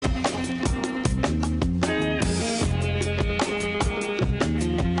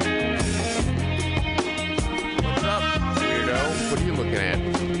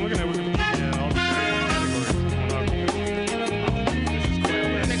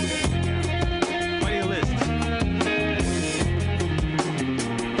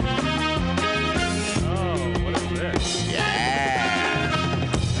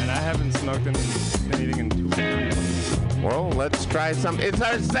some. It's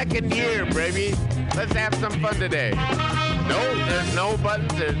our second year, baby. Let's have some fun today. No, there's no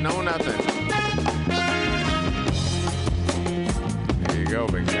buttons. There's no nothing. There you go,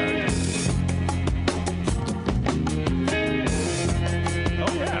 big guy.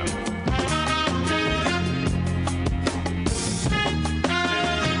 Oh, yeah.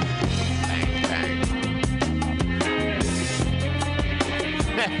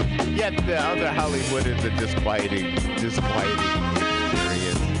 Yet the other Hollywood is a disquieting experience.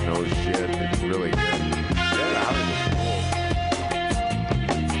 No shit. It's really good. The other Hollywood's cool.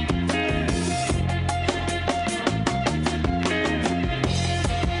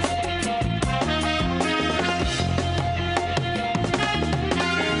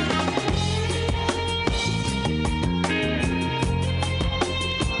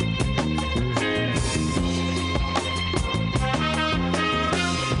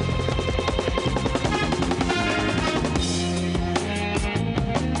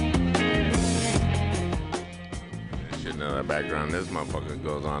 Background. This motherfucker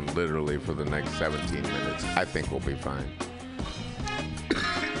goes on literally for the next 17 minutes. I think we'll be fine.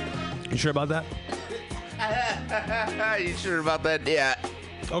 You sure about that? You sure about that? Yeah.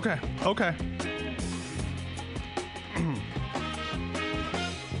 Okay.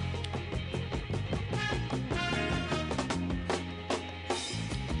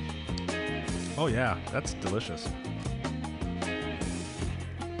 Oh yeah, that's delicious.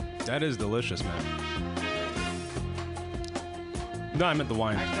 That is delicious, man. No, I meant the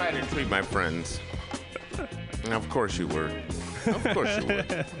wine. I try to treat my friends. Of course you were. Of course you were.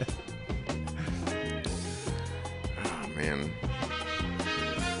 Oh, man.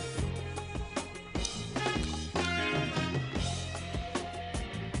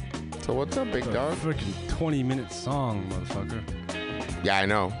 So what's up, big dog? Freaking 20-minute song, motherfucker. Yeah, I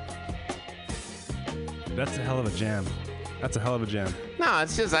know. That's a hell of a jam. That's a hell of a jam. No,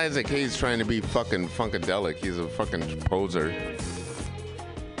 it's just Isaac Hayes trying to be fucking funkadelic. He's a fucking poser.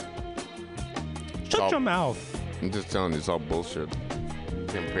 Shut your mouth. I'm just telling you, it's all bullshit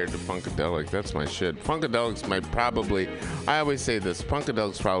compared to Funkadelic. That's my shit. Funkadelic's probably, I always say this,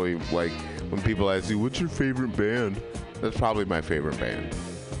 Funkadelic's probably like when people ask you, what's your favorite band? That's probably my favorite band.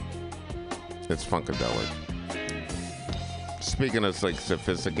 It's Funkadelic. Speaking of like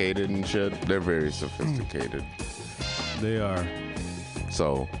sophisticated and shit, they're very sophisticated. They are.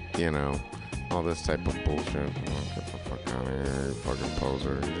 So, you know, all this type of bullshit. Get the fuck out of here, you fucking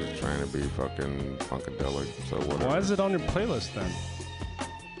poser. You're just trying to be fucking Funkadelic. So whatever. Why is it on your playlist then?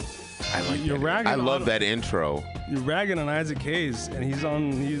 I like I love that intro. You're ragging on Isaac Hayes, and he's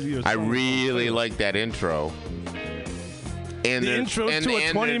on. I really like that intro. And the intro to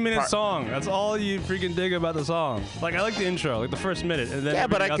a 20-minute song. That's all you freaking dig about the song. Like, I like the intro, like the first minute. And then yeah,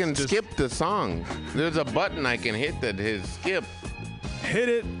 but I can skip the song. There's a button I can hit that is skip. Hit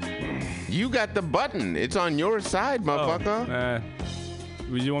it. You got the button. It's on your side, motherfucker.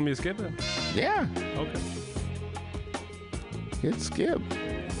 Would you want me to skip it? Yeah. Okay. Hit skip.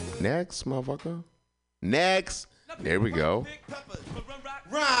 Next, motherfucker. Next. There we go.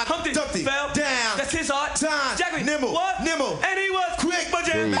 Humpty fell down. That's his art. Time. Jackie nimble. What? Nimble. And he was quick. But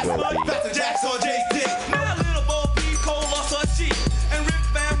Jam Master Jack saw Jay's dick. Now little Bo Peep Cole lost her sheep. And Rick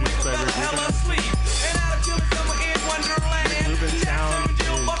Van Winkle fell hella asleep. And out of killing someone in Wonderland. Jackson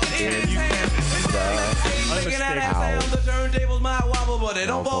Jill bucket in his hand. Making that ass sound. The turntables might wobble, but they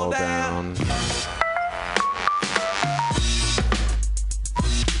don't fall down.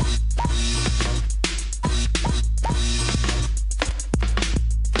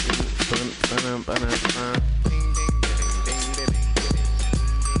 I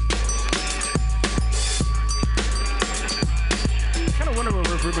kind of wonder where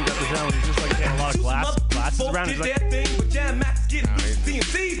Ruben got the sound. He's just like getting a lot of glasses around. He's like, Jam Max getting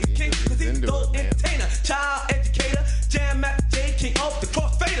CNC's the king, cause he's the entertainer, child educator. Jam Max J, king of the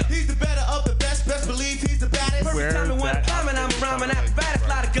crossfader. He's the better of the best, best believe he's the baddest. Every time in one comment, I'm rhyming apparatus,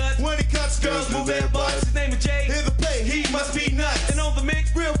 lot of guts. When he cuts, girls move their butts. His name is Jay. Hear the play, he must be nuts. And on the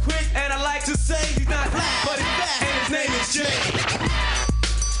mix, real quick, and I like to say he's not black, but he's fat, and his name is Jay.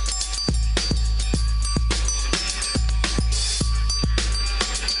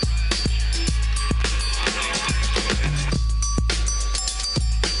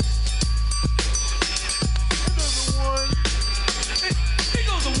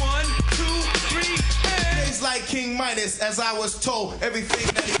 King Midas, as I was told, everything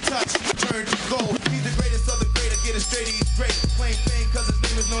that he touched turned to gold. He's the greatest of the great, I get it straight, he's great. Claim fame cause his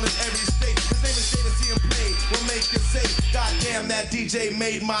name is known in every state. His name is Jay, to see him play will make you say, goddamn, that DJ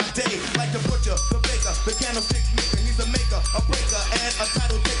made my day. Like the butcher, the baker, the candlestick maker. He's a maker, a breaker, and a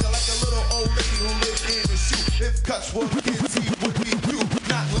title taker. Like a little old lady who lives in the shoe. If cuts were kids, he would be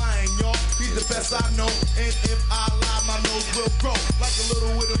And if I lie, my nose will grow like a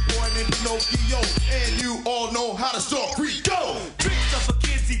little wooden boy named Pinocchio. And you all know how the story go. Tricks are for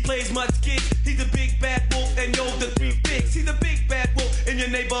kids, he plays much kids. He's a big bad wolf, and yo, the three figs. He's a big bad wolf in your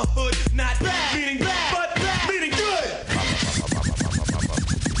neighborhood. Not bad, meaning bad, but bad, meaning good.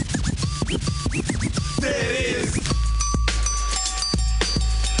 There it is.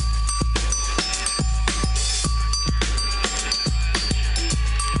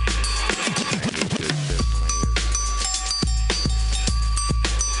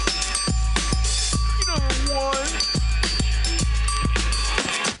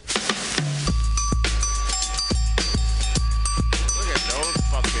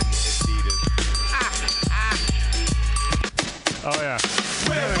 Oh yeah.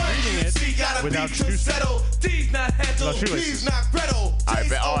 Without shoes. D's not handled, D's not Gretel. I'm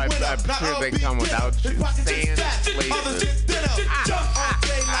sure they come without shoes. Sand laces. Jump on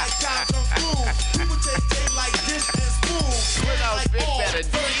day like cops on school. People take day like this and spoon. Look how big that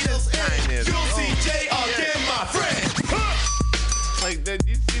Adidas sign is. You'll see J again, my friend. Like, did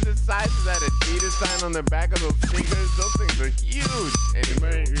you see the size of that Adidas sign on the back of those sneakers? Those things are huge.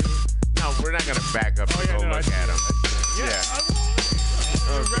 Anyway, no, we're not gonna back up and go look at them. Yeah.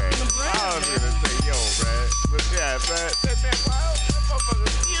 Okay. I was gonna say, yo, Brad. But yeah, Brad. Man, wow, that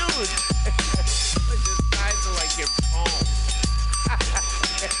motherfucker's huge. Like the size of like your palm.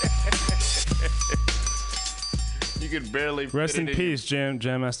 You could barely fit Rest in it peace, Jam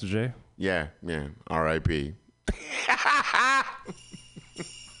Master J. Yeah. R.I.P.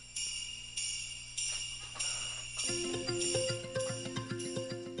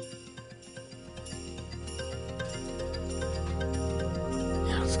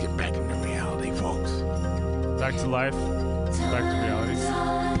 Let's get back into reality, folks. Back to life. Back to reality.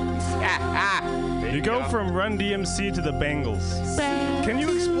 You go from Run DMC to the Bangles. Can you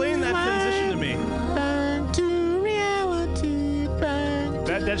explain that transition to me? Back to reality.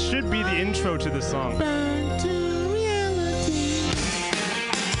 That should be the intro to the song. Back to reality.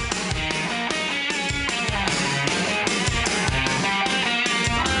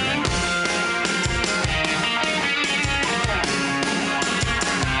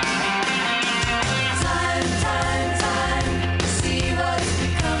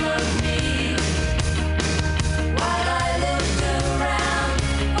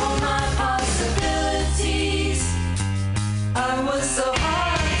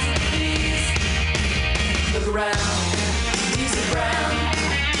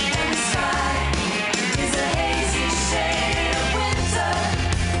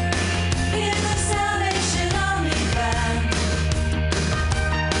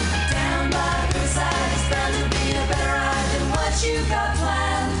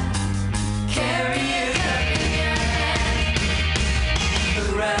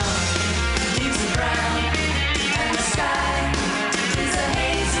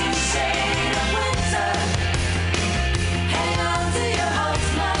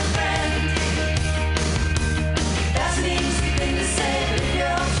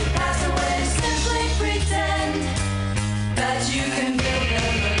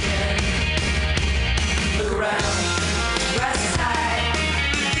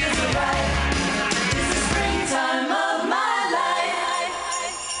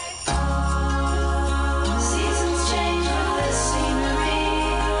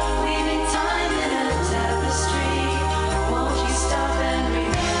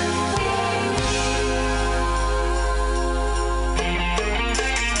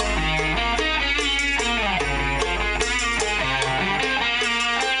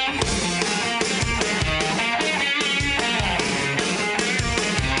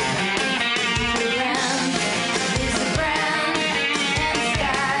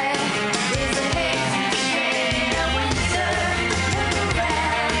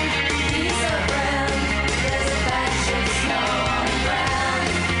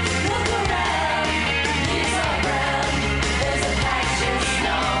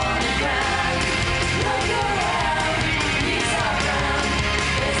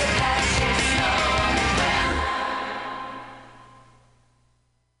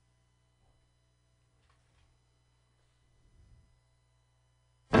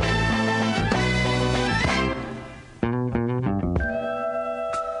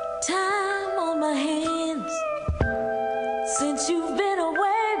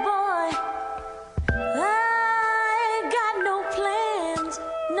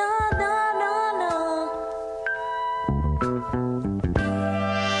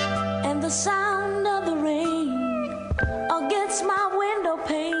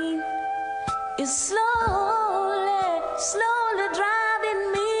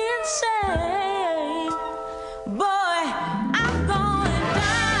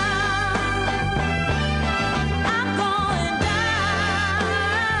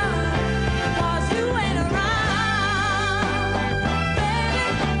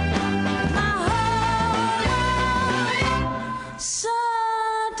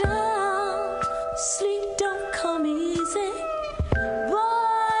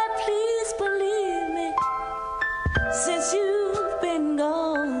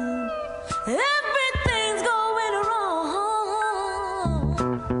 Everything's going wrong.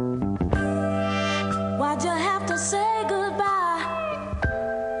 Why'd you have to say goodbye?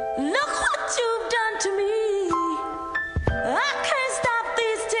 Look what you've done to me. I can't stop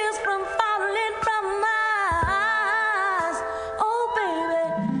these tears from falling from my eyes. Oh, baby,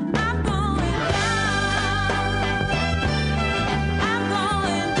 I'm going down. I'm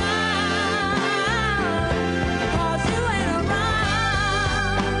going down. 'Cause you ain't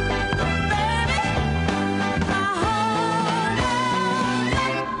around. Baby, my whole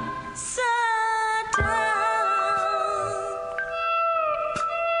life upside down.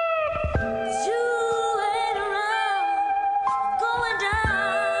 'Cause you ain't around. Going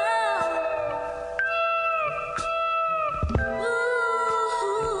down.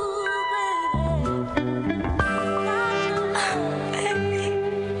 Ooh, baby.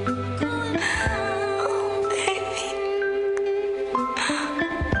 Going down. Baby.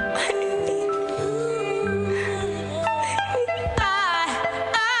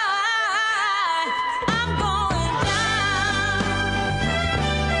 I'm going down.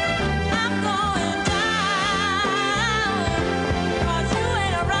 I'm going down. 'Cause you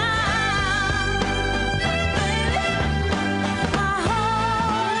ain't around. Baby, my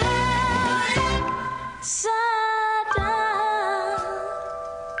whole life upside down.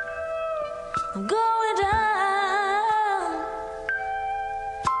 I'm going down.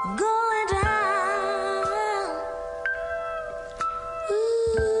 I'm going down.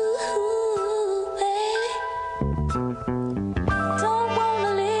 Ooh, baby. Don't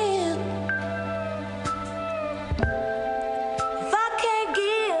wanna live if I can't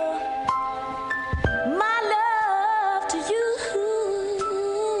give my love to you.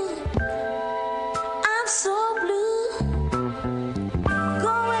 I'm so blue.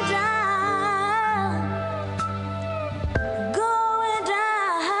 Going down. Going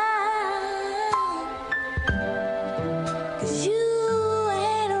down. 'Cause you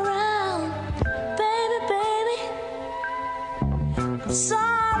ain't around. Baby, baby. I'm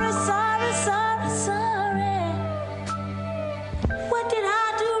sorry, sorry, sorry, sorry. What did I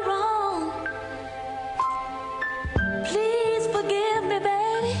do wrong? Please forgive me,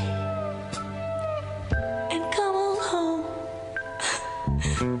 baby. And come on home.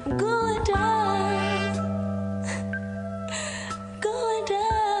 I'm going down. Going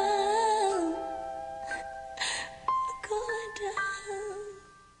down. Going down.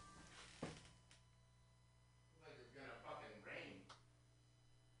 Like it's gonna fucking rain.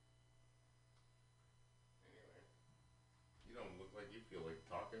 Anyway, you don't look like you feel like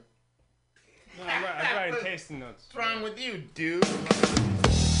talking. No, I'm writing tasting notes. What's wrong with you, dude?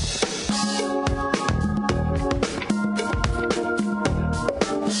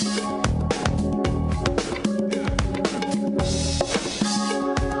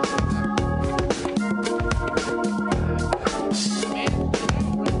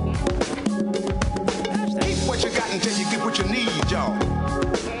 Keep what you got until you get what you need, y'all.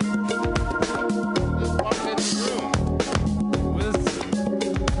 Just walked in the room.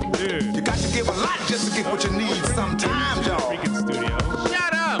 Dude. You got to give a lot just to get what you need sometimes, y'all. Freaking studio.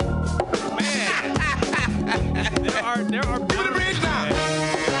 Shut up, man. There are Give me the bridge now.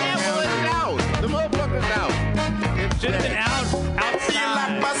 Yeah, well, it's out. The motherfucker's out. It's should have been dead. out Feel like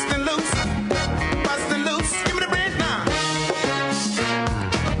outside. busting loose. Busting loose. Give me the bridge now.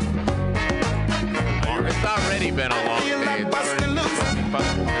 It's already been a long Feel day. like It's busting already loose.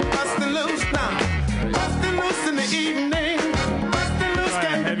 fucking- Busting loose now. Busting loose in the evening. Busting loose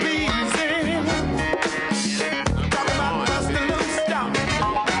can be pleasing. Talking about busting loose, y'all.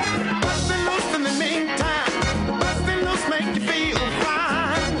 Busting loose in the meantime. Busting loose make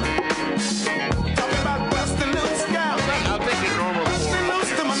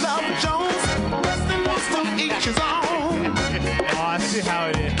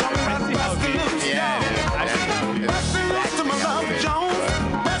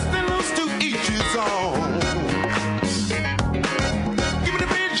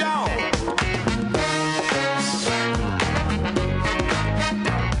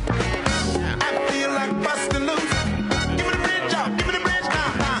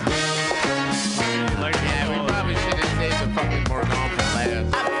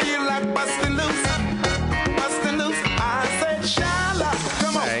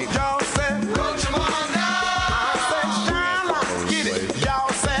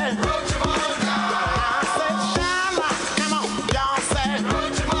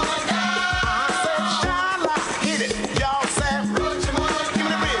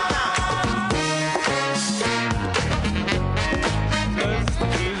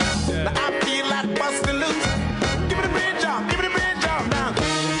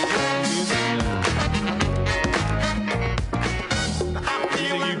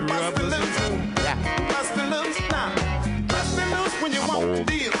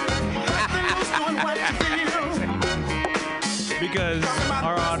because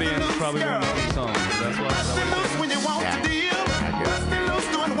our audience probably won't know these songs. That's why. When you want to deal, bustin' loose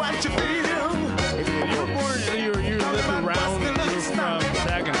doing what you feel. You live around. You're from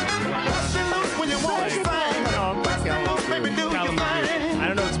Saginaw. Bustin' loose when you want to sing. Bustin' loose, baby, do your thing. I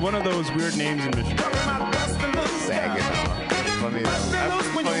don't know. It's one of those weird names in Michigan. Saginaw. Funny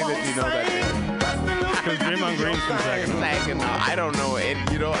that you know that name. Because Draymond Green's from Saginaw. I don't know. I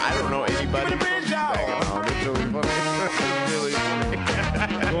don't know anybody from Saginaw. It's really funny. It's really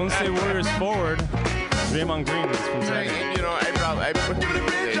funny. Golden State Warriors forward. Draymond Green is from Saginaw. And, I put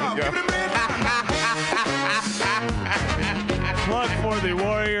there you go. Plug for the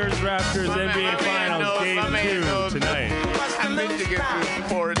Warriors Raptors NBA Finals Game 2 tonight. Michigan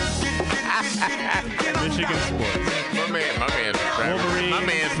sports. Michigan sports. My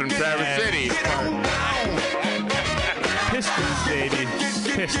man's from Traverse City. Pistons, baby.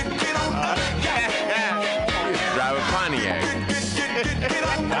 Pistons. Drive a Pontiac.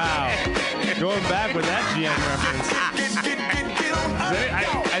 Wow. Going back with that GM reference.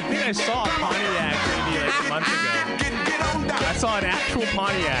 I think I saw a Pontiac maybe like a month ago. I saw an actual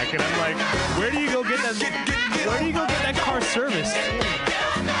Pontiac, and I'm like, where do you go get that? Where do you go get that car serviced?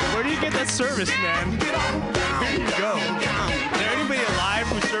 Where do you get that serviced, man? Where do you go? Is there anybody alive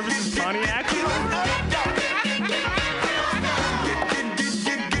who services Pontiac?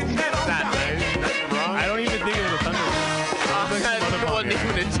 I don't even think it was a Thunder. It wasn't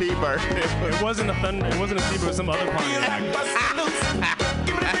even a T-Bird. It wasn't a Thunder. It wasn't a T-Bird. It was some other Pontiac.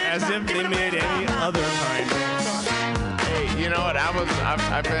 As if they made any other kind. Hey, you know what? I've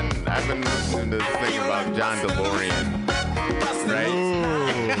been listening to this thing about John DeLorean. Right?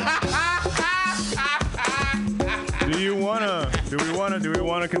 Do you wanna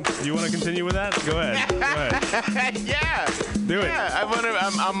continue with that? Go ahead. Yeah. Do it. Yeah,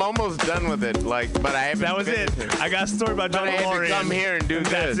 I'm almost done with it. But I haven't. That was it. I got a story about John DeLorean. I had to come here and do this.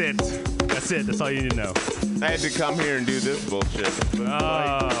 That's it. That's it. That's all you need to know. I had to come here and do this bullshit.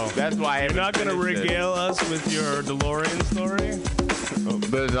 That's why I haven't. You're not gonna regale us with your DeLorean story?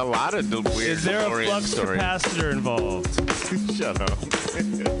 There's a lot of weird Is there DeLorean a flux stories. capacitor involved? Shut up.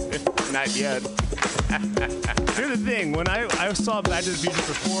 Not yet. Here's the thing. When I saw Back to the Future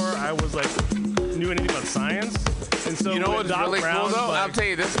before I was knew anything about science, and so you know what's Doc really Brown's cool though? I'll tell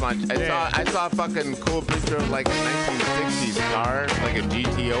you this much. I saw a fucking cool picture of a 1960s car, like a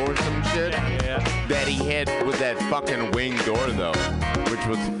GTO or some shit. Yeah. That he had with that fucking wing door though, which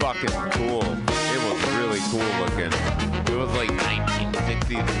was fucking cool. It was really cool looking. It was like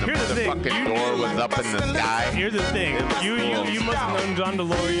 1960s, and the fucking door was up in the sky. Here's the thing. You must have known John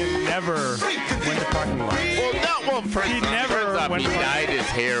DeLorean never went to parking lot. First He never off, went he to dyed his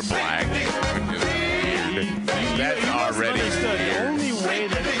hair black, which is weird. That's already understood. The weird. only way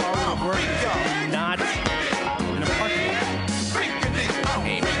that the car would work is not in a parking lot.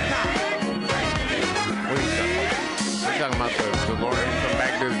 Hey, man. What are you talking about? We're talking about the DeLorean from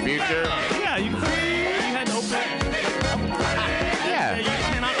Back to the Future? Yeah, you had to open it. Yeah. You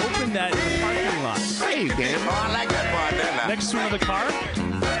cannot open that in the parking lot. Yeah, you can. Oh, I like that part there now. Next to another car?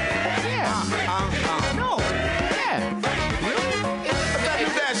 Yeah. No. Yeah. Really? It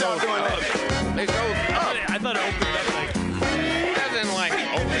goes up. It goes up. I thought it opened up It doesn't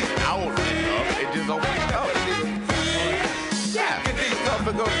open out and up. It just opens up. Yeah. So if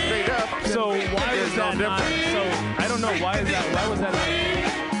it goes straight up. So why is that not? So I don't know. Why is that? Why was that not?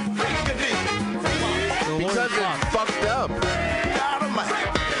 Because it's fucked up.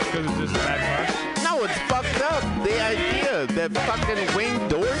 Because it's just a bad car? No, it's fucked up. The idea that fucking wing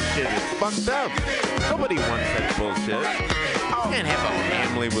door shit is fucked up. Nobody wants that bullshit. You can't have a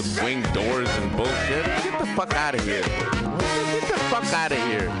family with wing doors and bullshit. Get the fuck out of here. Get the fuck out of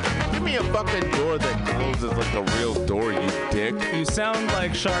here. Give me a fucking door that closes like a real door, you dick. You sound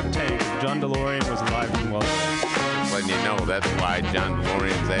like Shark Tank. John DeLorean was alive and well. But you know, that's why John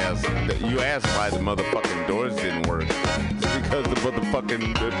DeLorean's asked. You asked why the motherfucking doors didn't work. It's because the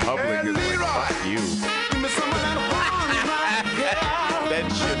motherfucking public is like, fuck you. That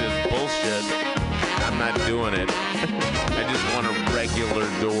shit is bullshit. I'm not doing it. I just want a regular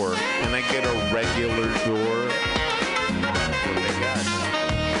door. Can I get a regular door? That's what they got.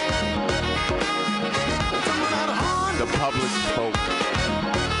 The public spoke.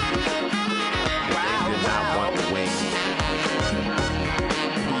 They did not want the wing.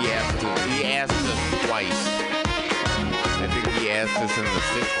 He asked us twice. I think he asked us in the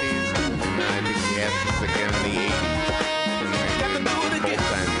 60s, and then I think he asked us again in the 80s. And both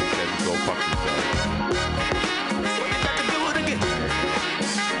times he said, go fuck yourself.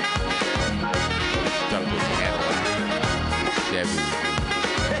 Stuck with Cadillac, Chevy,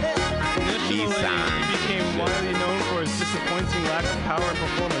 Nissan. He became widely known for his disappointing lack of power and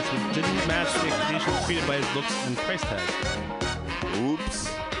performance, which didn't match the expectations created by his looks and price tag. Oops.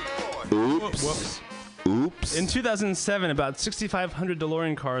 Oops. Whoops. Oops. In 2007, about 6,500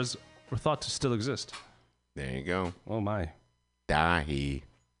 DeLorean cars were thought to still exist. There you go. Oh my. Dahi.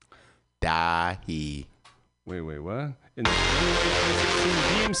 Wait, what? In January 2016,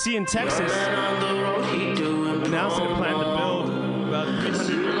 DMC in Texas announced that it planned to build about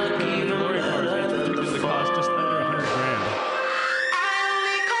 300 DeLorean cars, estimated to cost just under $100,000.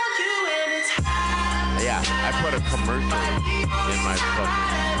 Yeah, I put a commercial in my fucking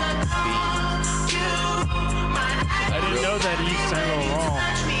feed. I didn't know that Yves Saint Laurent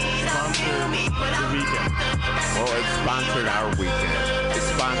sponsored the weekend. Well, it sponsored our weekend. It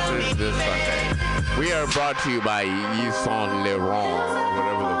sponsors this Sunday. We are brought to you by Yves Saint Laurent,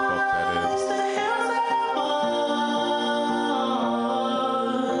 whatever the fuck that is.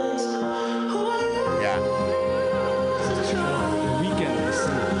 Yeah. The weekend is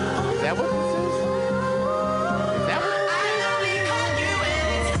Is that what this is?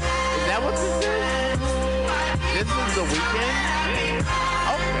 Is that what this is? This is the weekend?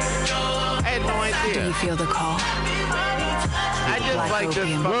 Okay. I had no idea. Do you feel the call? I just like this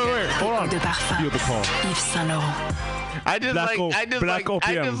fucking... Wait, hold on. De parfum. Feel the call. Yves Saint Laurent. I just Black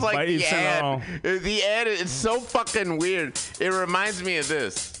Opium by the Yves Saint ad. Laurent. The ad is so fucking weird. It reminds me of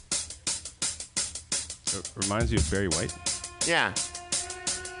this. It reminds you of Barry White. Yeah.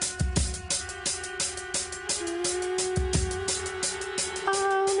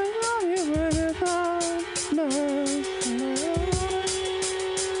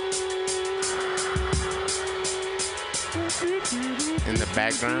 In the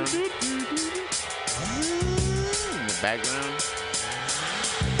background. In the background.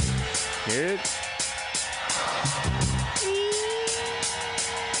 Hear it?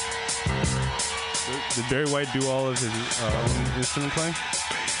 Did Barry White do all of his own instrument playing?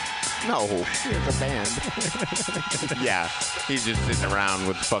 No, it's a band. Yeah, he's just sitting around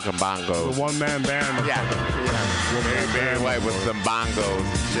with fucking bongos. The one-man band. Yeah. Barry White with some bongos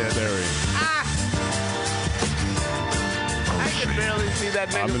and shit. I can barely see that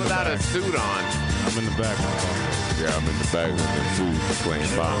nigga without a suit on. I'm in the back. Yeah, I'm in the back with the suit playing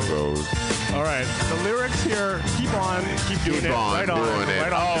bongos. All right, the lyrics here, keep doing it. On right on, doing it.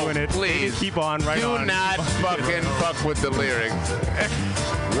 right on doing it. Please. Keep on, right on. Do not fucking fuck with the lyrics.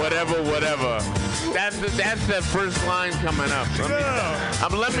 Whatever. That's the first line coming up.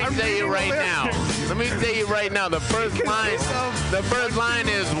 Let me tell you right now. Let me tell you right now. The first line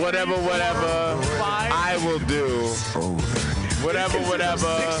is whatever I will do. Whatever,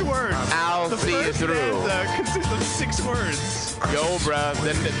 6 words. I'll see you through. The consists of 6 words. Yo, bruh,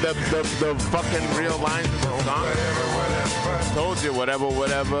 the fucking real lines of the song. Told you, whatever,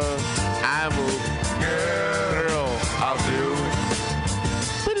 I will. Girl, I'll do.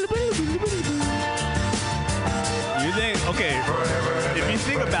 You think, okay, if you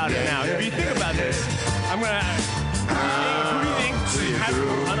think about it now, if you think about this, I'm going to who do you think has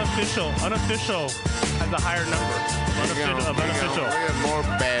unofficial has a higher number of unofficial? We have more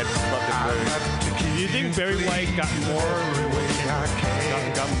bad fucking lyrics. Do you think Barry White got more?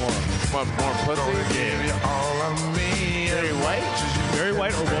 What, more pussy? Yeah. Barry White? Barry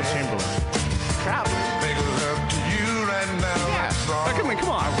White or Will Chamberlain? Probably. Yeah. Oh, come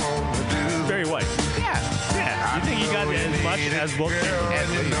on. Barry White. Yeah. You think he got as much as Will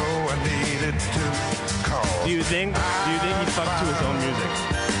Chamberlain? Do you think he fucked to his own music?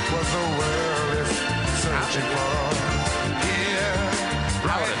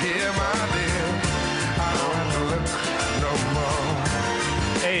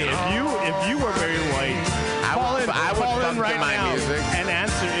 Hey, if you were Barry White, call in right now and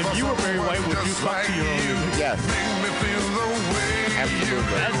answer. If you were Barry White, would you fuck to your own music? Yes.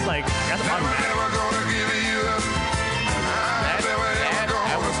 Absolutely. That's automatic.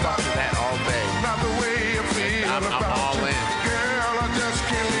 I would fuck to that all day. I'm all in.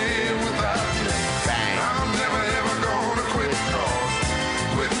 Bang.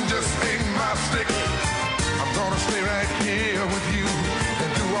 I'm gonna stay right here with you and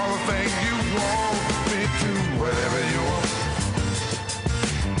do all the things you want me to, whatever you want.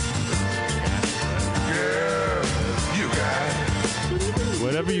 Girl, you got it.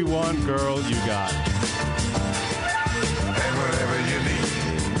 Whatever you want, girl, you got. And whatever you need.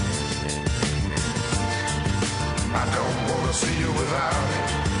 I don't wanna see you without it.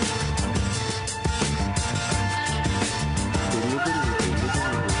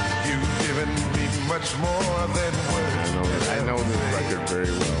 You've given me much more than words. I know this record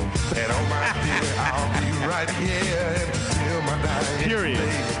very well. And oh my dear, I'll be right here until my dying Period.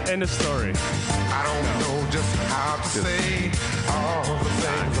 day. End of story. I don't know just how to say all the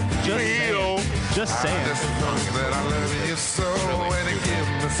things I feel. Just say I it. just know that I love you so, and it gives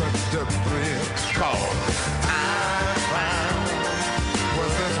me such a thrill. Cause I found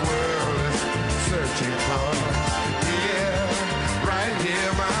what this world is searching for. Yeah, right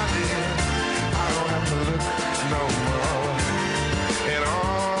here, my dear. I don't have to look no more. In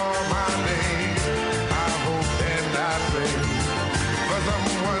all my days, I hope and I pray for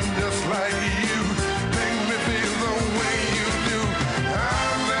someone just like you. Make me feel the way you do.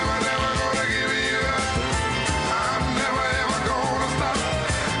 I'm never gonna give you up. I'm never ever gonna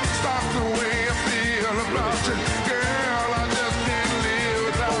stop the way I feel about you. Girl, I just can't live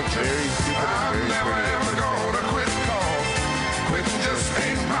without you. I'm never ever gonna quit, cause quitting just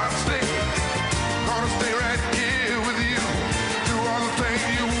ain't my thing. Gonna stay right here with you. Do all the things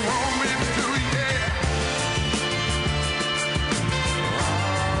you want me to do, yeah.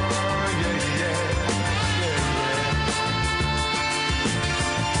 Oh, yeah, yeah.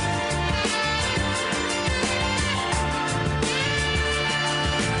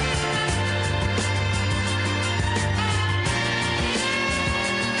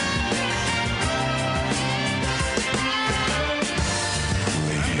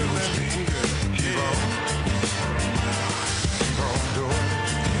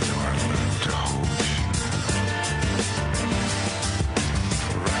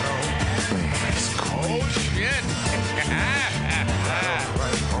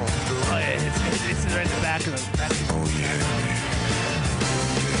 Oh, yeah, it's right in the back of the.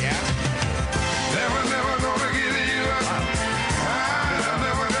 Never gonna give you up. I'm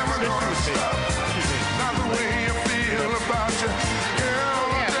never gonna stop. Not the way you feel about you. Girl,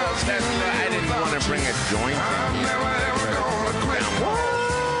 I just That's can't why I live didn't without want to bring a joint in I'm here. never ever gonna quit.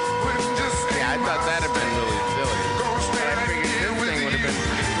 Quitting just Yeah, I ain't thought my that'd have been really silly. Gonna stay But I right figured here this with thing would have been you.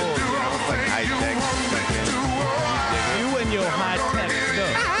 pretty cool. Do You know, all it's like the high things you tech. want me to. You and your high tech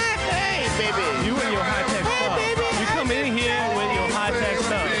stuff. Hey, baby. You and your high tech stuff. You come in here with your high tech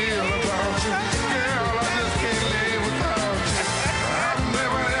stuff. Feel about you. Girl, I just can't live without you. I'm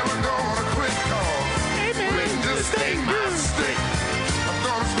never ever gonna quit, cause quitting just ain't my stick. I'm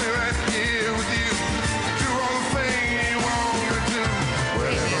gonna stay right here with you. Do all the things you want me to do.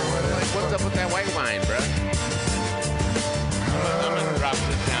 Like, what's up with that white wine, bruh? I'm gonna drop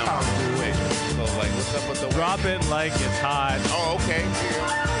this down real quick. So, like, what's up with the Drop it like it's hot. Oh, okay.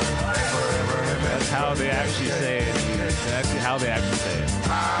 That's how they actually say it. That's how they actually say it.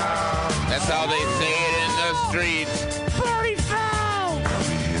 That's how they say it in the streets. Party foul!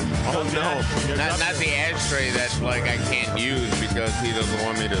 Oh no, not the ashtray that like I can't use because he doesn't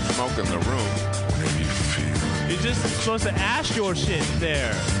want me to smoke in the room. You're just supposed to ash your shit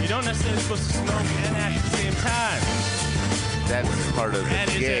there. You don't necessarily supposed to smoke and ash at the same time. That's part of the And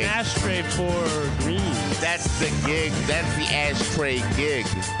it's gig. an ashtray for green. That's the gig. That's the ashtray gig.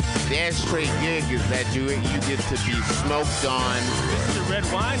 The ashtray gig is that you get to be smoked on. Mr. Red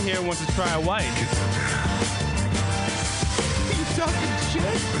Wine here wants to try a white. You talking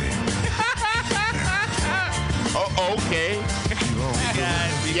shit? Oh, okay.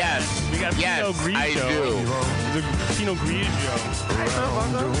 Yes. We got Yes, Pinot I Grigio. do. The Pinot Grigio.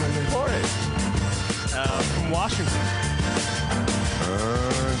 For it. From Washington.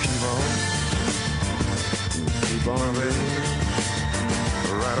 Keep on, baby.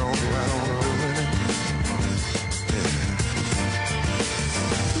 Right on, baby.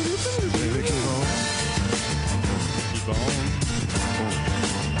 Baby, keep on. Keep on.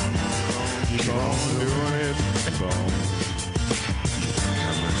 Keep on doing it. Keep on.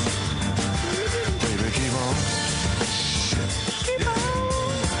 Baby, keep on.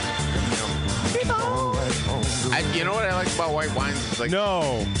 Keep on. Right on doing You know what I like about white wines? It's like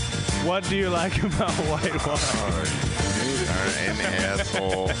No. What do you like about white wine? you are an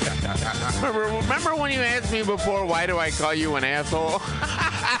asshole. Remember when you asked me before, why do I call you an asshole?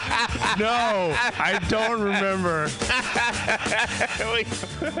 No, I don't remember.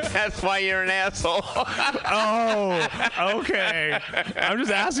 That's why you're an asshole. Oh, okay. I'm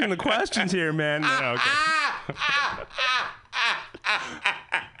just asking the questions here, man. No, okay.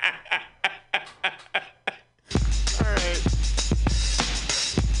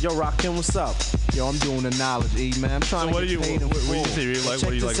 Yo, Rakim, what's up? Yo, I'm doing the knowledge, E, man. I'm trying So what to do get you- paid in what do you full. say? Like, Check what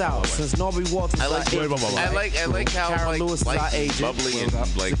do you this like out. about Since Norby Walters I is like- our agent, I like how Karen Lewis is our like agent. bubbly and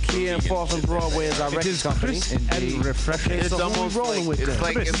like Zakia and Fourth and Broadway is our It record is company. crisp and Indeed. refreshing. Okay, It's so who almost we rolling like- with it's then?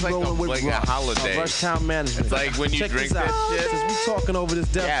 like- it's like Rolling with like a Rush, holiday. Rush Town Management. It's like when you Check drink this out. that shit. Since we talking over this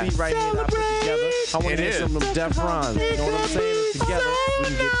deaf Yes. beat right here that I put together, I want It to hear is. some of them deaf rhymes. You know what I'm saying? It's together. We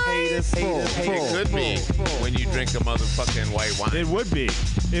can get paid in full. It could be when you drink a motherfucking white wine. It would be.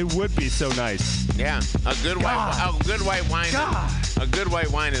 It would be so nice. Yeah, a good white wine. A good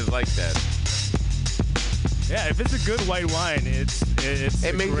white wine is like that. Yeah, if it's a good white wine, it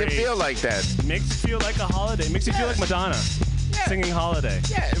makes you feel like that. It makes you feel like a holiday. It makes you feel like Madonna. Singing Holiday.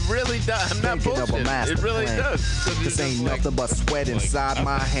 Yeah, it really does. I'm not bullshitting. It really does. This ain't nothing but sweat inside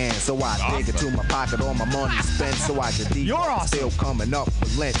my hands. So I dig into my pocket, all my money spent. So I can deep. Still coming up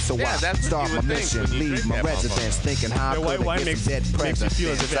with lint. So I start my mission, leave my residence, thinking how I could get some dead makes you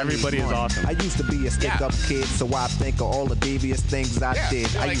feel as if everybody is awesome. I used to be a stick-up kid, so I think of all the devious things I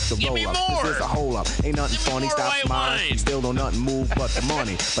did. I used to roll up. This is a hole up. Ain't nothing funny. Stop smiling. Still don't nothing move but the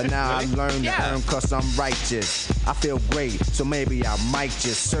money. But now I learn to earn cause I'm righteous. I feel great, so maybe I might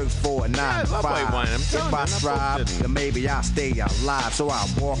just search for a 9 to 5. If I strive, then maybe I'll stay alive. So I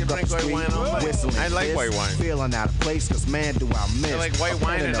walk up the street, whistling. I like white wine. Feeling out of place, cause man, do I miss. I like white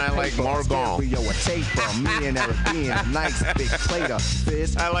wine and I like Margon. A taper, me and Eric being a nice big plate of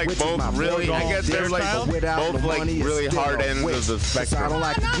fish. I like both really. I guess they're like both like really hard ends of the spectrum. I don't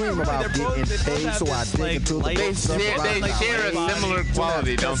like to dream about getting paid, so I dig into the books. They share a similar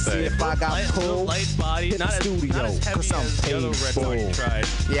quality, don't they? If I got pulled, light body, hit the studio, cause I'm paid full.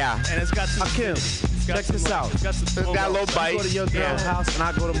 Yeah. And it's got some. Check this out. It's got a little bite. I go to your girl's house and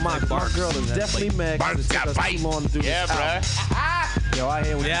I go to my girl is definitely mad because it took us too long to do this. bruh. Yo, I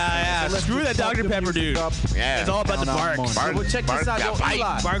hear what you're saying. So Screw that Dr. Pepper dude. Yeah. It's all about the bark. Well, check this out. Yo,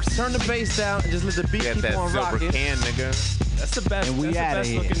 Eli, Barks, turn the bass down and just let the beat keep on rocking. Nigga. That's the best. And we that's outta the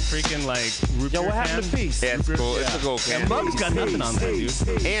here. best looking freaking like root Yo, beer what happened can. to peace? Yeah, it's cool. It's a cool can. Mug's got nothing on there, dude.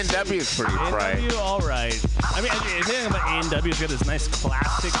 A&W is pretty fried. A&W, all right. I mean, the thing about A&W is got this nice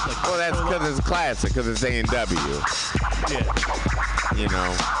classic. Like, well, that's because it's classic, because it's A&W. Yeah. You know.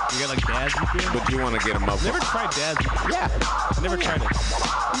 You got like Dad's root beer? But you want to get them up. Never tried Dad's root beer. Yeah. I never tried it.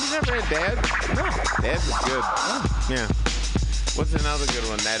 You never had Dad's? No. Dad's is good. Yeah. What's another good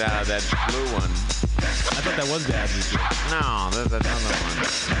one? That blue one. I thought that was Dad's root beer. No, there's another one. No.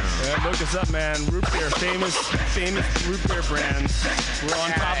 Yeah, look us up, man. Root beer, famous root beer brands. We're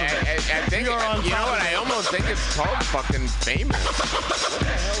on top of it. I think we are on you top know what? of it. I almost think it's called fucking famous. What the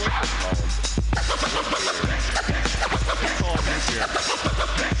hell is it called? It's called root beer.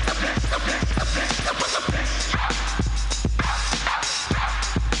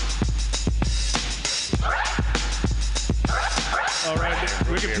 All right,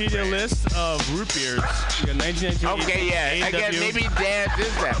 Wikipedia list of root beers. We got 1998. Okay, yeah. I guess maybe Dad's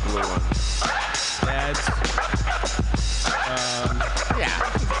is that blue one. Dad's. Yeah.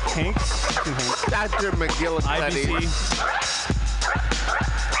 Hanks. Dr. McGillicuddy. IBC.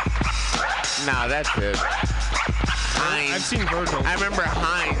 Nah, that's it. Heinz. I've seen Virgil. I remember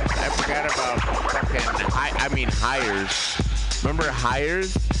Heinz. I forgot about fucking. Hires. Remember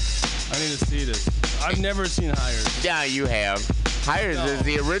Hires? I need to see this. I've never seen Hires. Yeah, you have. Hires is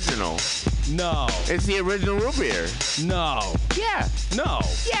the original. No. It's the original root beer. No. Yeah. No.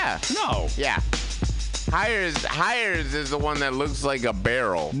 Yeah. No. Yeah. Hires is the one that looks like a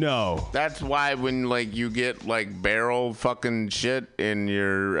barrel. No. That's why when like you get like barrel fucking shit in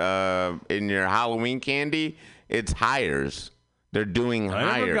your Halloween candy, it's Hires. They're doing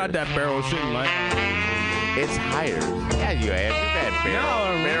Hires. I never got that barrel shit in my. It's Hires. Yeah, you have. You've had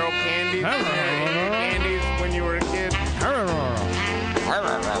barrel candies. Candies when you were a kid.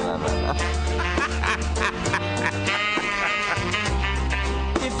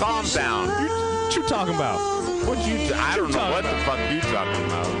 Calm down. What you talking about? I don't know what the fuck you talking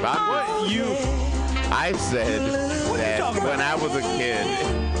about. I said that when I was a kid,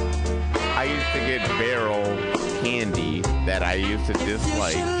 I used to get barrel candy that I used to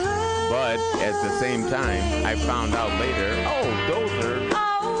dislike. But at the same time, I found out later, those are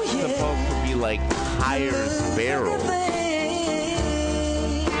supposed to be like Hires barrel.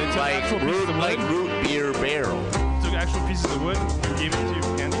 Like root beer barrel. Took actual pieces of wood and gave it to you,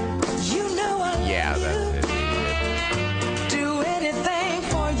 candy? Yeah, that's it. Do anything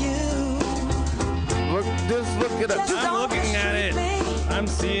for you. Just look it up. I'm looking at it. I'm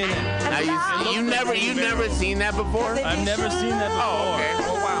seeing it. Now you've never seen that before? I've never seen that before. Oh, okay.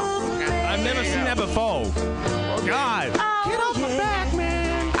 Oh, wow. Okay. I've never seen that before. God. Get off my back,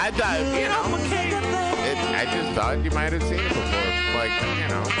 man. I thought, I just thought you might have seen it before. Like,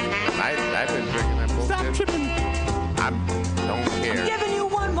 I've been drinking that bullshit. Stop tripping. I don't care. I'm giving you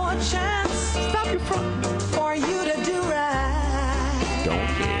one more chance. Stop your front. For you to do right. Don't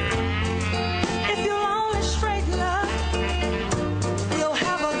care. If you'll only straighten up, you'll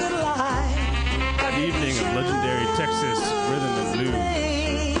have a good life. An evening of legendary Texas rhythm and blues.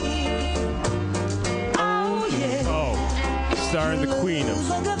 Oh, yeah. Oh, starring the queen of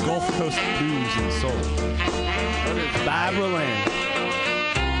Gulf Coast blues and soul, Barbara Land.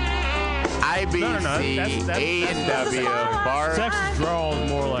 IBC, A&W, Bart, Texas drawl is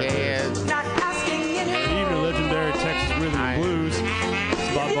more like Dad. and even legendary Texas Rhythm and Blues.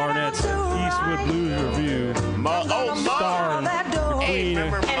 It's Bob Barnett's Eastwood Blues Review. Starring the Queen.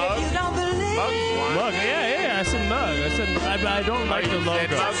 Remember Mug, yeah, I said Mug. I said I don't like the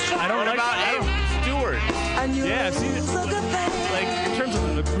logo. I don't like about Stewart. Yeah, see, like in terms of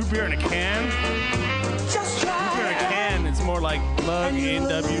the root beer in a can, it's more like Mug,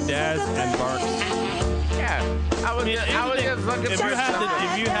 A&W, Daz, and Barks. Yeah, I was just looking If for you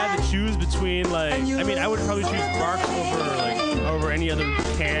had to choose between I would probably choose Barks over any other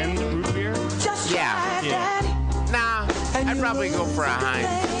canned root beer. Yeah. Nah, I'd probably go for a Heinz.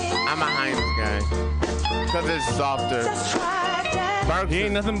 I'm a Heinz guy because it's softer. Barks He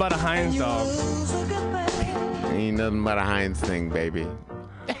ain't nothing but a Heinz dog. Ain't nothing but a Heinz thing, baby.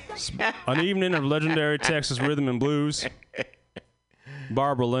 On the evening of legendary Texas Rhythm and Blues,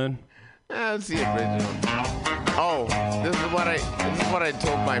 Barbara Lynn. That's the original. Oh, this is what I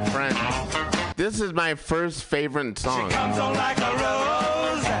told my friend. This is my first favorite song. This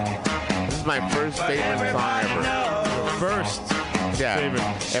is my first favorite song ever. First. Yeah.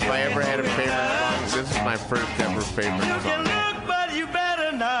 Favorite. If I ever had a favorite song, this is my first ever favorite song. You can look, but you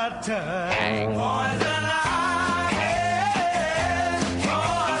better not touch. Dang. On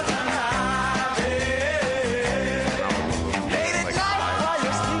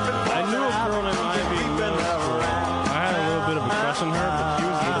her, but she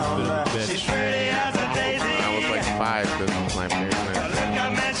was a little bit of a bitch. I was like 5. This was my favorite. And then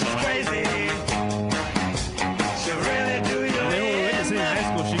when we went to sing in high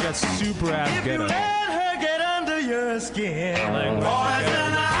school, she got super ass ghetto. Let her get under your skin. Like,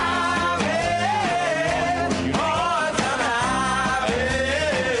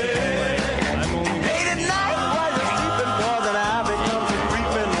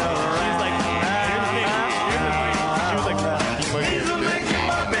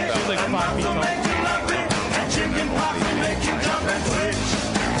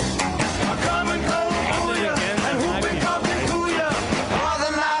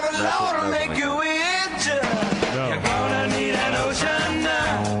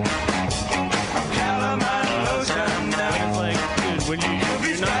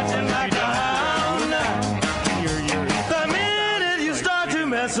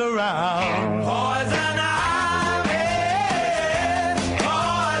 around. Poison ivy,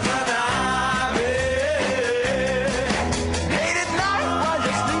 poison ivy. Late at night while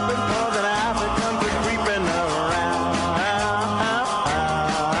you're sleeping, poison ivy comes creeping around.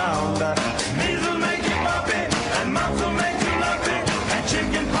 Measles make you puppy, and mumps will make you lumpy, and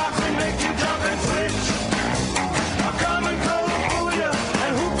chicken pox will make you jump and switch. A common cold will fool you,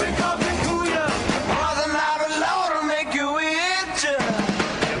 and whooping cough will cool you. Poison ivy, Lord, will make you itch.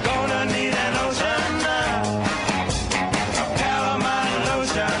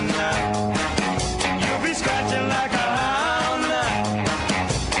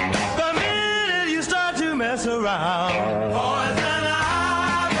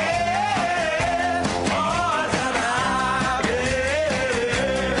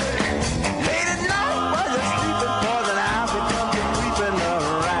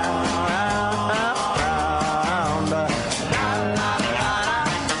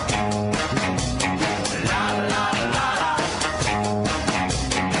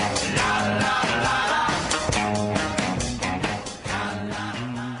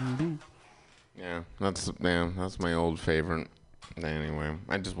 That's my old favorite. Anyway,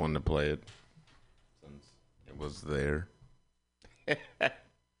 I just wanted to play it since it was there.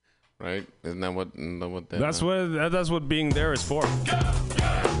 Right? Isn't that what that That's what being there is for.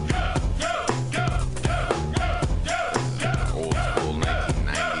 Old school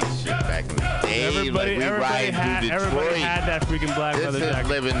 1990s shit back in the day. Everybody had that freaking black leather This is jacket.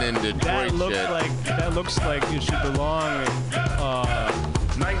 living in Detroit That looks like it should belong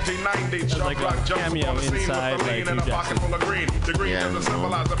 1990, like a cameo inside like New Jackson. Yeah, it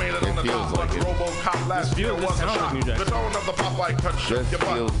feels like it. This sounds like New Jackson. The tone of the pop like cut This your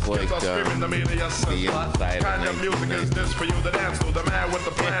butt. feels like Gives us screaming the media the sense. What inside kind of music is this for you to dance to? The man with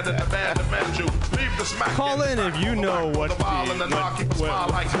the plan and the band that meant you. Leave the smack. Call in if you know what the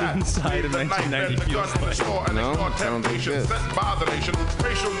inside of 1990 feels like. No, sounds like this. Bother nation.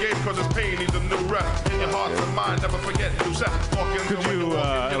 Racial game cause it's pain needs a new rep. In your heart and mind, never forget who set. Could you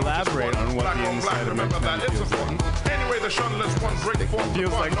elaborate on what the inside of 1990 feels like? way the shunless one break forth the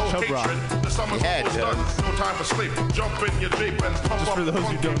Feels fun, like no Chub Rock. hatred. The summer's almost done, no time for sleep. Jump in your Jeep and pump Just up for the those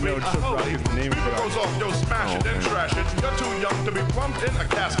who funky don't know, beat. Chub Rock is the name of Beaver the goes off, yo, smash it, then trash it. You're too young to be plumped in a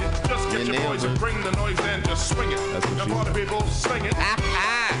casket. Just get your boys and bring the noise in, just swing it. That's what The she party people sing it. That's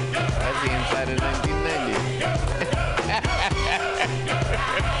the inside of 1990.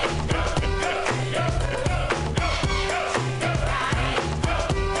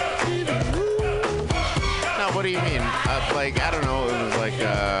 No, what do you mean? Like, I don't know. It was like,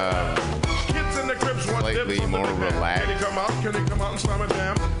 Kids in the cribs want slightly dibs on the more demand. relaxed. Can he come out and slam a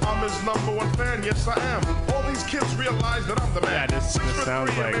jam? I'm his number one fan, yes I am. All these kids realize that I'm the man. Yeah, this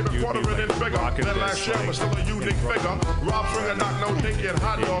sounds like you'd be like rocking That last this year like was still a unique figure. Rob Stringer, knock no dinky and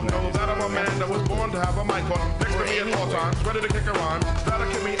hot dog. Know that I'm a man that was born to have a mic on next to me at all times, ready to kick a rhyme. That'll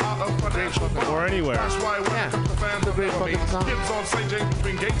get me out of financial bond. Or anywhere. That's why when it comes to fans of me, kids on St. James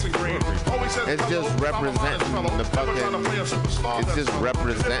between Gates and Green. Always says It's just representing the fucking. It's just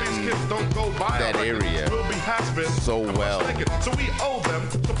representing that area so well. So we owe them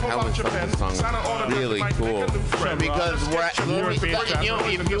to pull That out was your pen. fucking song really cool. Because if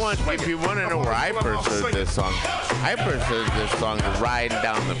you want to know where I first heard this song, I first heard this song riding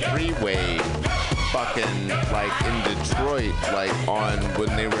down the freeway, fucking like in Detroit, like on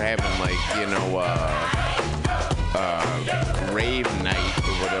when they were having like rave night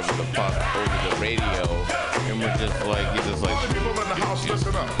or whatever the fuck over the radio, and we're just like people in the house,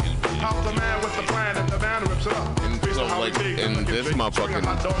 listen up. How the man with the plan and the man rips it up. and so like and this motherfucking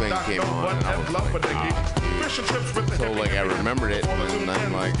thing came on, and I was like, so like I remembered it, and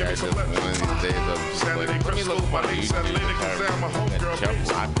then like I just one of these days I was just like, let me look for YouTube that Chub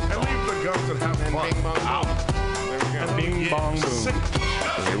Rock song. And Bing bong boom.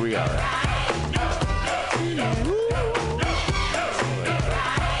 Here we are.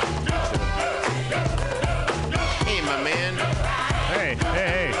 Hey, my man. Hey,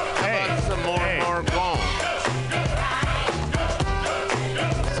 hey, hey, How about some more gong?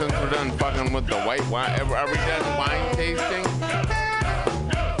 Since we're done fucking with the white wine, are we done wine tasting?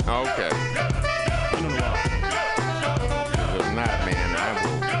 Okay. If not, man, I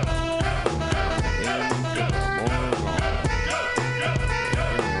will.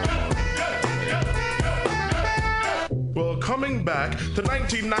 Well, coming back to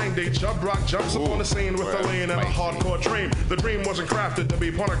 1990, Chub Rock jumps up on the scene with a lean and a hardcore dream. The dream wasn't crafted to be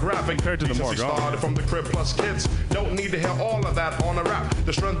pornographic. Compared to the more He started from the crib plus kids. Don't need to hear all of that on a rap.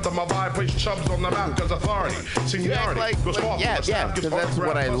 The strength of my vibe places Chubs on the map because authority, seniority goes far from the staff, because gets that's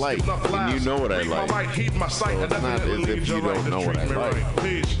what I autographed, like, plus gives enough and you laughs. know what I Read like. My mic, heed my sight, So and it's not definitely as if leads you you don't right to know what treat I me like. right.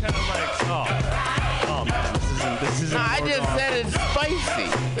 Peace. Kind of like, oh man, this isn't. No, I just said it's spicy.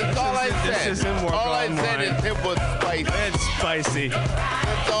 That's all I said. This isn't more all I gone said wine. is it was spicy. It's spicy.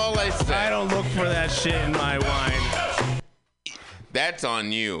 That's all I said. I don't look for that shit in my wine. That's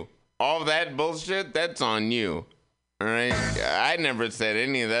on you. All that bullshit, that's on you. All right? I never said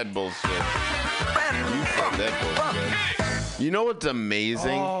any of that bullshit. You said that bullshit. You know what's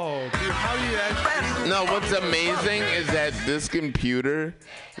amazing? Oh, dude, how do you actually? No, what's amazing is that this computer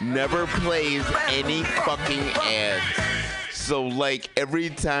never plays any fucking ads. So, like, every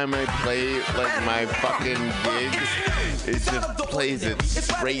time I play, like, my fucking gig, it just plays it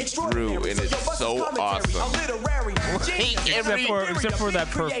straight through, and it's so awesome. Except for that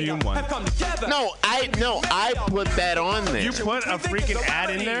perfume one. No, I put that on there. You put a freaking ad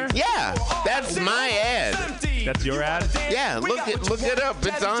in there? Yeah, that's my ad. That's your ad? Yeah, look it up.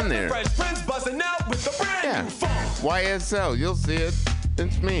 It's on there. Yeah, YSL. You'll see it.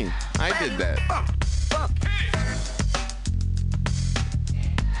 It's me. I did that.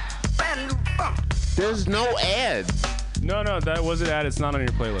 There's no ads. No, that was an ad. It's not on your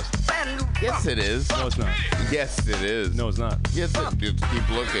playlist. Yes, it is. No, it's not. Yes, it is. No, it's not. Yes, just keep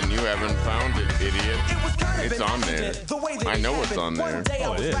looking. You haven't found it, idiot. It's on there. I know it's on there.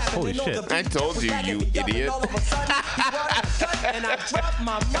 Oh, it is. Holy shit. I told you, you idiot. And I dropped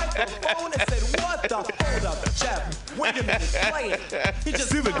my microphone and said, what the hold up, chap? Wait a minute, play it. He just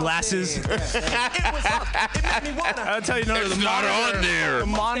Stupid glasses. It was up. It made me wanna. I'll tell you, no, It's the not monitor, on there. The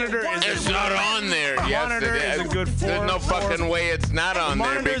monitor is. It's not on there. The Yes, monitor it is a good four. There's no fucking way it's not on there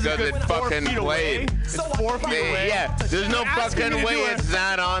Monitor's a because good it 4 fucking feet away. played. It's 4 feet away. Yeah, there's no You're asking fucking me to way do it's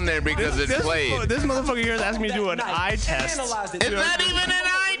not on there because it played. This motherfucker here is asking me to do an eye test. It's not even an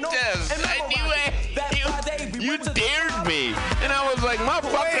eye test. I knew it. You dared me. And I was like,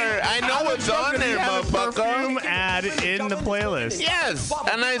 motherfucker, I know what's on there, Perfume motherfucker. ad in the playlist. Yes.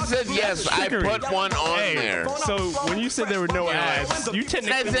 And I said, yes, I put one on there. So when you said there were no ads, you And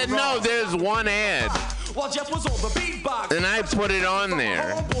technically I said, no, there's one ad. While Jeff was on the beatbox. And I put it on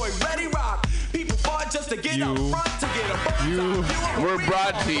there. Homeboy, ready rock. People fought just to get up front to get a We're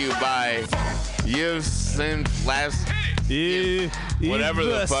brought to you by Yves Saint Last. Whatever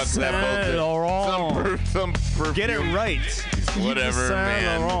the fuck that bullshit. Some perfume. Get it right. Whatever,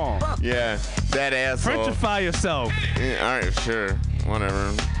 man. Yeah, that asshole. Frenchify yourself. Yeah, all right, sure.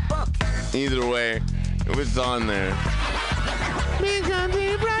 Whatever. Either way, it was on there.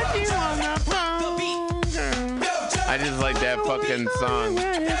 I just like that fucking song.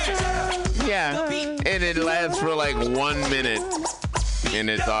 Yeah, and it lasts for like 1 minute, and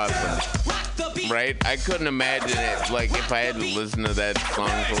it's awesome. Right? I couldn't imagine it, like, if I had to listen to that song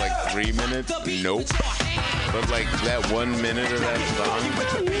for like 3 minutes. Nope. But like that 1 minute of that song.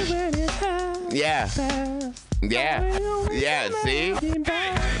 Yeah. Yeah. Yeah. See?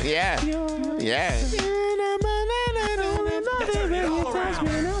 Yeah. Yeah. Yeah.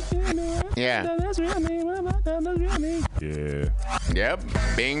 Yeah. Yep.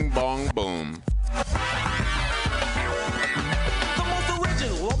 Bing bong boom.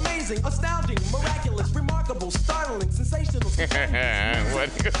 Amazing, astounding, miraculous, remarkable, startling, sensational, What?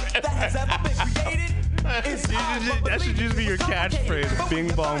 that has ever been created. That should just be your catchphrase. Bing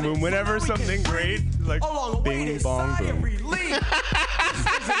bong boom. Whenever something great, like bing bong boom. It's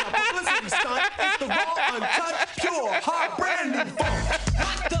the raw, untouched, pure, hard, brand new funk.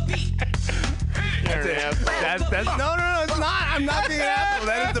 That's no, it's not. I'm not being an asshole.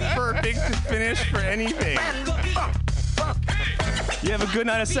 That is the perfect finish for anything. You have a good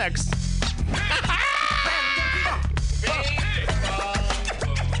night of sex.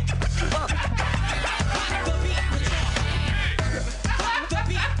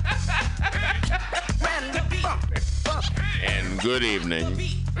 And good evening.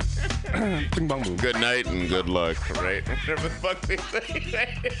 Bing bong boom. Good night and good luck, right? Whatever the fuck they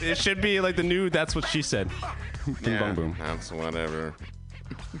say. It should be like the new That's What She Said. Bing bong boom. That's whatever.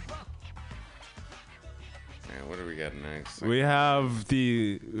 What do we got next? We have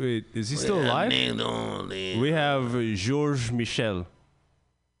the... Wait, is he still alive? We have Georges Michel.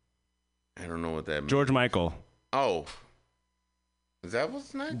 I don't know what that means. George Michael. Oh. Is that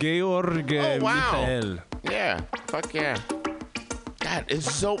what's next? Georg Michael. Yeah. Fuck yeah. God,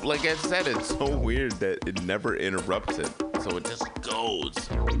 it's so... Like I said, it's so weird that it never interrupts it. So it just goes.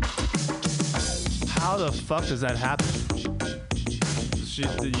 How the fuck does that happen?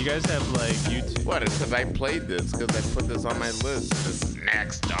 You guys have like YouTube. What? It's because I played this. Because I put this on my list. This is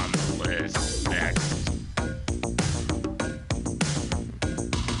next on the list. Next.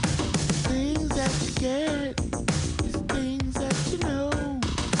 Things that you get is things that you know.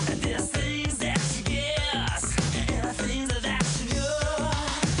 There's things that you get and things that you know.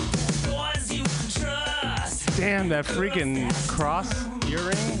 Boys you can trust. Damn, that freaking cross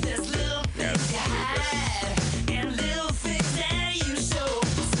earring.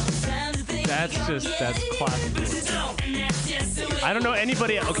 That's classic. I don't know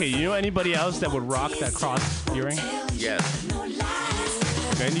anybody. Okay, you know anybody else that would rock that cross earring? Yes.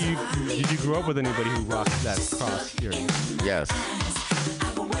 Okay, did you grow up with anybody who rocked that cross earring? Yes.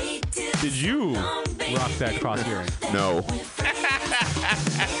 Did you rock that cross earring? No.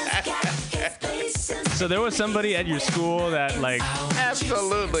 So there was somebody at your school that like...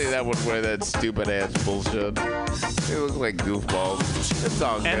 Absolutely, that would wear that stupid ass bullshit. They look like goofballs. It's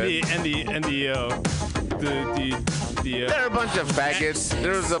all good. They're a bunch of faggots.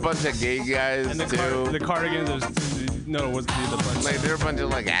 There was a bunch of gay guys and too. The cardigans. No, it wasn't the bunch. Like they're a bunch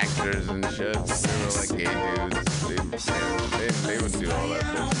of like actors and shit. They were like gay dudes. They would do all that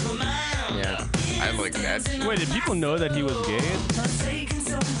shit. Yeah, I like that shit. Wait, did people know that he was gay at the time?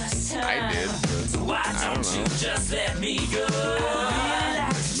 I did. But I don't know. Just let me go.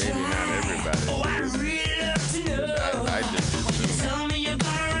 Maybe not everybody. Oh, I really love to know. I just Tell me you're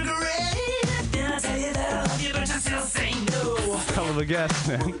gonna regret it. Then I tell you that I love you, but you still say no. Hell of a guess,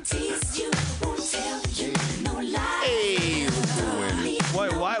 man. Hey,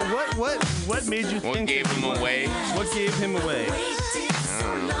 what made you think? What gave him away? What gave him away? I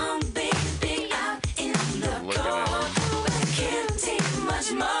don't know. Look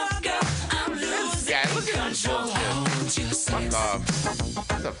at this guy. Look at this bullshit. Fuck off.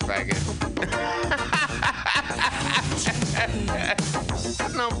 That's a faggot.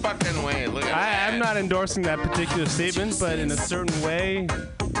 There's no fucking way. Look at that. I'm not endorsing that particular statement, but in a certain way.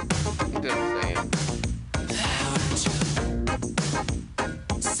 I'm just saying.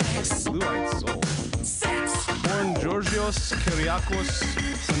 Blue-eyed soul. Born Georgios Kyriakos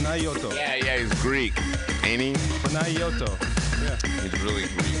Panayoto. Yeah, he's Greek. Ain't he? Panayoto. Yeah. He's really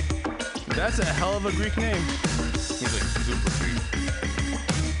Greek. That's a hell of a Greek name. He's like super Greek.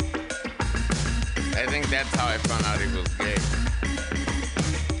 I think that's how I found out he was gay.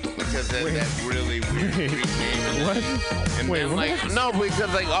 because that really weird Greek name. What? And Wait, then, what? like, no,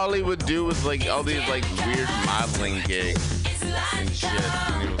 because like all he would do was like all these like weird modeling gigs and shit.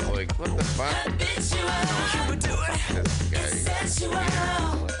 And he was like, what the fuck? And I was like, this guy.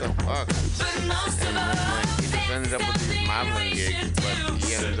 What the fuck? And then like he just ended up with these modeling gigs, but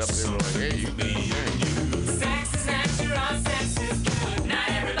he ended up being like, hey, you can sing.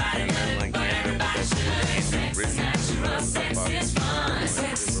 And then like he ended up with that shit written. What the fuck?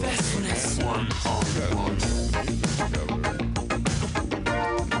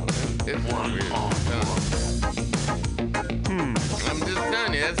 I'm just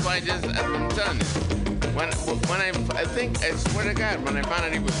telling you. That's why I'm telling you. When I swear to God, when I found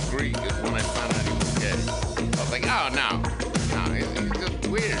out he was Greek, is when I found out he was gay. I was like, oh no, it's just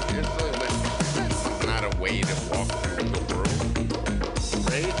weird. It's like, not a way to walk through the world,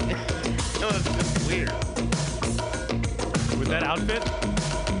 right? No, it's just weird. With that outfit?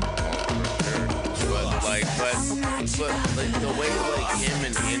 But like the way like him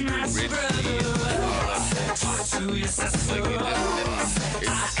and Andrew Ridgely and all that bullshit, like it just didn't. It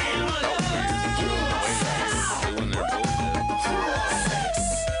felt weird. The way they were doing their bullshit,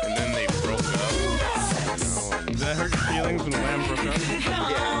 and then they broke up. You know, and Did that hurt your feelings when Wham broke up?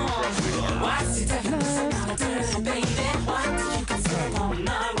 yeah, it broke me heart.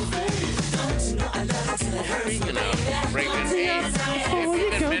 Speaking of breaking hands, if you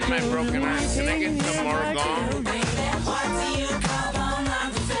can mend my broken heart, can I get some more gong?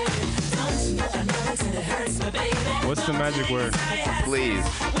 What's the magic word? Please.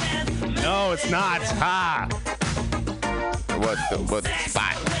 No, it's not. Ha! What spot?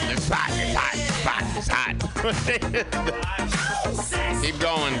 It's hot. It's hot.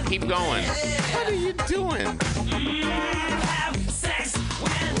 Keep going. What are you doing?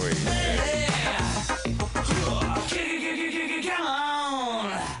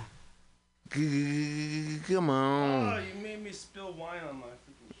 Come on. Oh, you made me spill wine on my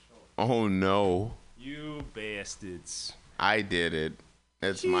freaking show. Oh no. You bastards. I did it.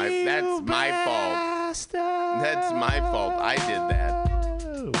 That's my fault. That's my fault. I did that.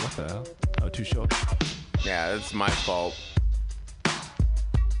 What the hell? Oh, too short. Yeah, that's my fault.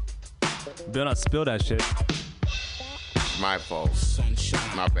 Better not spill that shit. My fault.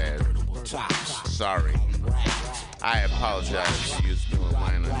 My bad. Sorry. I apologize for you spilling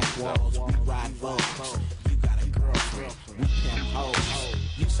wine on yourself. You got a girlfriend. We pimp hoes.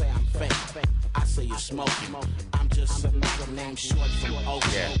 You say I'm fake. I say you're smoking. I'm just a nigga named Short from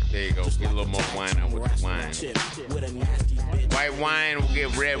Oakland. Yeah, there you go. Get a little more wine out with the wine. With a nasty bitch. White wine will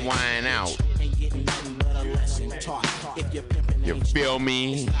get red wine out. Ain't getting nothing but a lesson taught. If you're pimping, You feel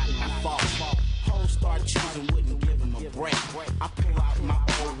me? Hoes start choosing, wouldn't give them a break. I pull out my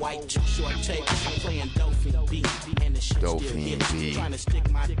old white too short tape. I'm playing Dolphin beat, and the shit still hits. Trying to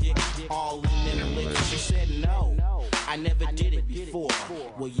stick my dick all in the lips. She said no, I never did it before.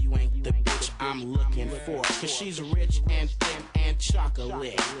 Well, you ain't the bitch I'm looking for. Cause she's rich and thin and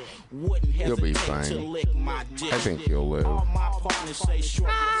chocolate. Wouldn't You'll be hesitate to fine. lick my dick. I think you'll live. All my partners say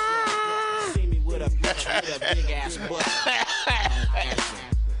short. See me with a bitch with a big ass butt.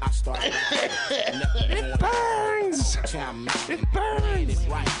 I started It burns! It burns!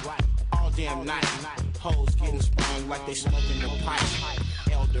 Right. All damn night. Hoes getting sprung like they smoking the pipe.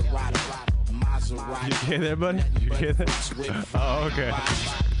 El Dorado, Maserati. You hear that, buddy? You hear that? Oh, okay.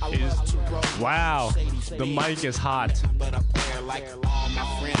 Wow. The mic is hot. But I play like all my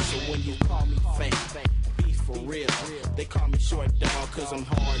friends. So when you call me fake, be for real. They call me short dog cause I'm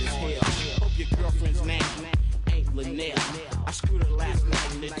hard as hell. Hope your girlfriend's name ain't Linnell. I screwed her last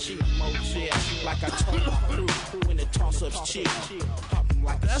night in the cheap motel. Like I told my crew when the toss-ups cheap.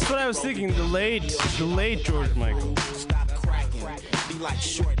 That's what I was thinking. The late George Michael. Stop cracking. Be like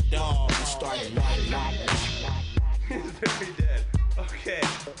short dog and start riding. He's very dead. Okay.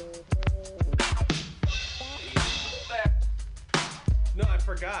 No, I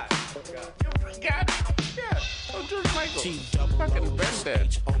forgot. You forgot? Yeah. Oh, George Michael. Fucking birthday.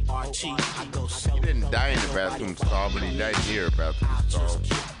 He didn't die in the bathroom stall, but he died near a bathroom stall.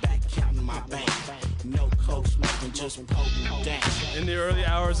 In the early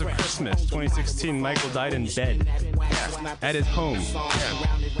hours of Christmas, 2016, Michael died in bed at his home.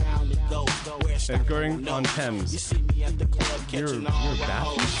 At Goring on Thames. Your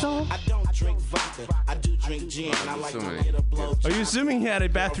bathroom stall? I don't drink vodka. I do drink gin. I like to get a blow. Are you assuming he had a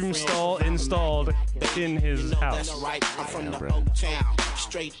bathroom stall installed in his house? That's right. I'm from the Oak Town,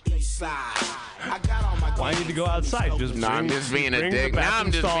 straight east side. Why need to go outside? I'm just being a dick. Now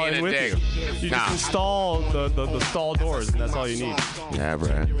I'm just being a dick. You just install the stall doors, and that's all you need. Yeah,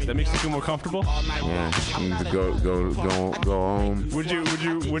 bro. That makes you feel more comfortable. Yeah. You need to go home. Would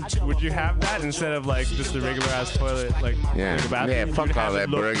you have that instead of like just the regular ass toilet, like a bathroom? Yeah. Fuck all that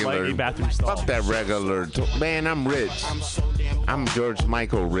regular. Like bathroom stall. Fuck that regular. Man, I'm rich. I'm George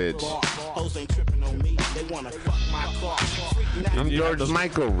Michael rich. I'm George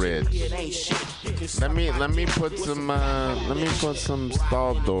Michael rich. Let me put some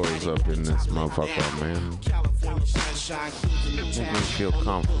stall doors up in this motherfucker, man. Make me feel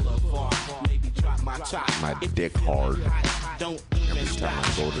comfortable. My dick hard. Every time I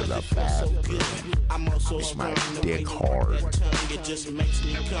go to the bathroom, make my dick hard. Makes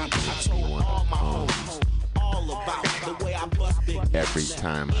me want to come. Every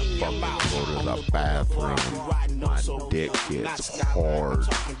time I fucking go to the bathroom, my dick gets hard.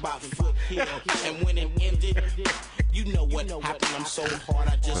 Cause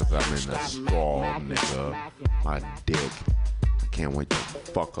I'm in the stall, nigga. My dick. I can't wait to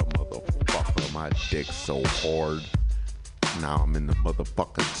fuck a motherfucker. My dick's so hard. Now I'm in the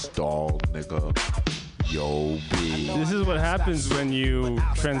motherfucking stall, nigga. Yo, B. This is what happens when you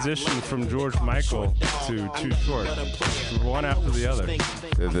transition from George Michael to Too Short. One after the other.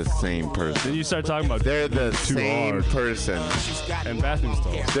 They're the same person. Then you start talking about they're the Too same Hard person. and bathroom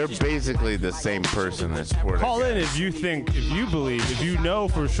stalls. They're basically the same person. Call in if you know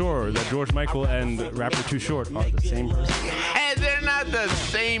for sure that George Michael and rapper Too Short are the same person. And they're not the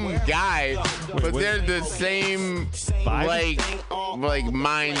same guy, but they're the same like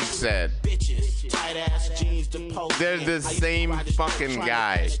mindset. They're the same fucking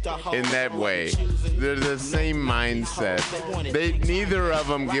guy in that way. They're the same mindset. Neither of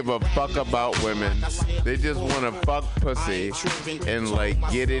them give a fuck about women. They just want to fuck pussy and like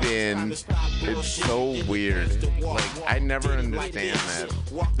get it in. It's so weird. Like I never understand that.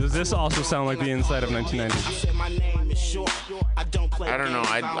 Does this also sound like the inside of 1990? I don't know.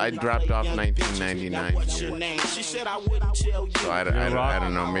 I dropped off 1999 here. So I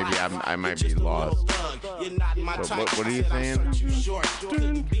don't know. Maybe I might be lost. What are you saying? East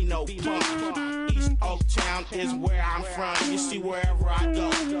Oaktown is where I'm from. You see, wherever I go,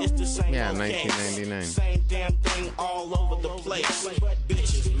 it's the same. Yeah, 1999. Same damn thing all over the place.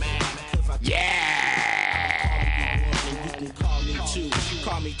 Bitches, man. Yeah. You can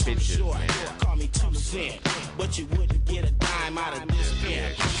call me Too Short, call me 2 Cent, but you wouldn't get a dime out of this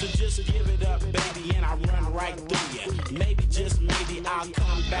pen. So just give it up, baby, and I run right through you. Maybe just maybe I'll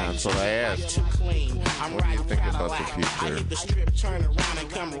come back. That's what I asked. What do you think about the future?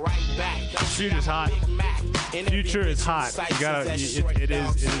 Future's hot. Future is hot. You gotta. It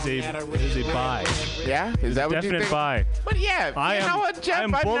is a buy. Yeah, is that what you think? Definite buy. But yeah, you know what,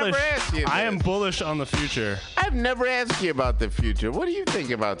 Jeff? I've never asked you. I am bullish on the future. I've never asked you about the future. What do you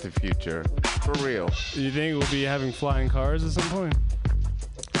think about the future? For real. You think we'll be having flying cars at some point?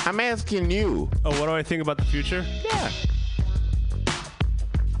 I'm asking you. Oh, what do I think about the future? Yeah.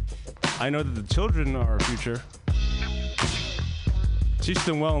 I know that the children are our future. Teach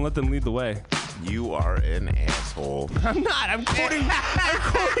them well and let them lead the way. You are an asshole. I'm not. I'm quoting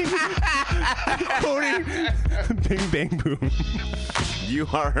Bing Bang Boom. You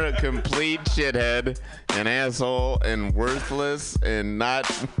are a complete shithead, an asshole, and worthless, and not...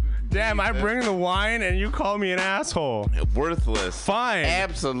 Damn, I bring the wine and you call me an asshole. Worthless. Fine.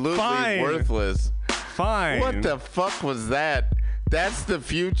 Absolutely Fine. Worthless. Fine. What the fuck was that? That's the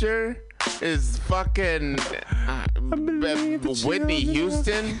future? Is fucking Whitney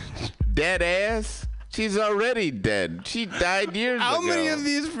Houston dead ass? She's already dead. She died years ago. How many of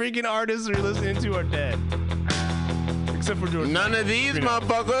these freaking artists are listening to are dead? Except for George. None of these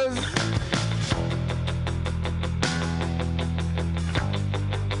motherfuckers.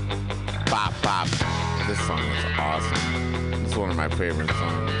 Bop, bop. This song is awesome. It's one of my favorite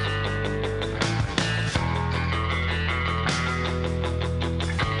songs.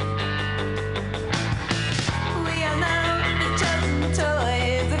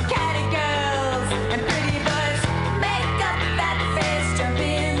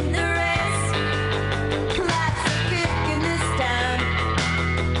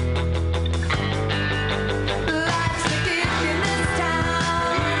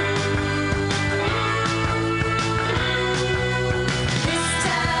 This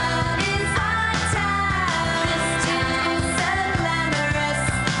time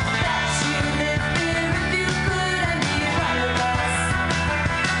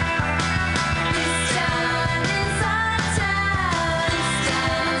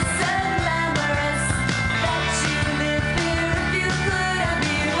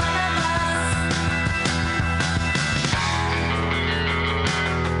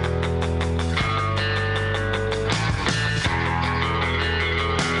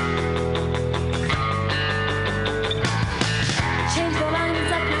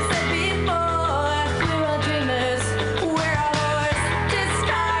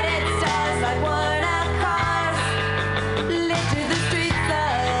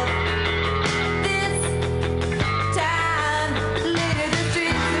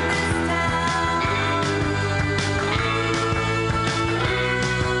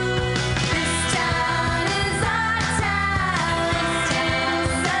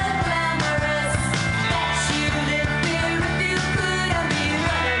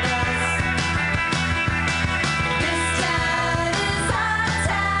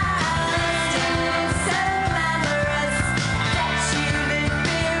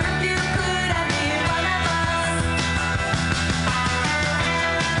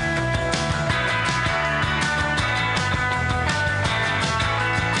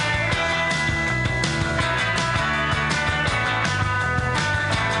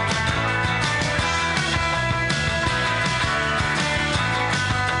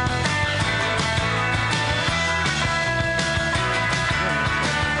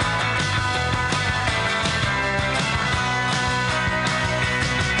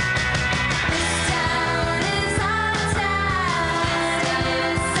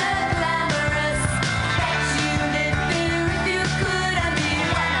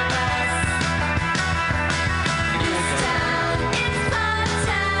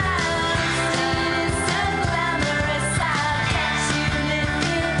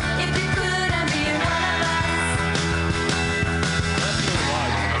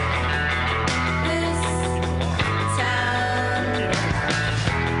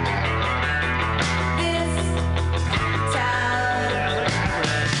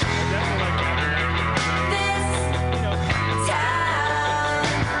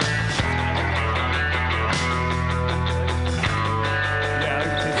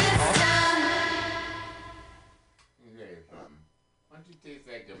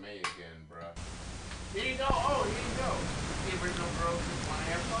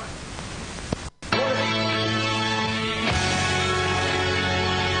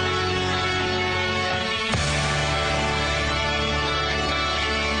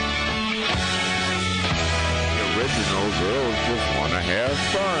girls just want to have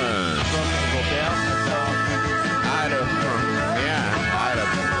fun. Out of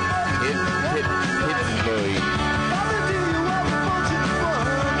Pittsburgh.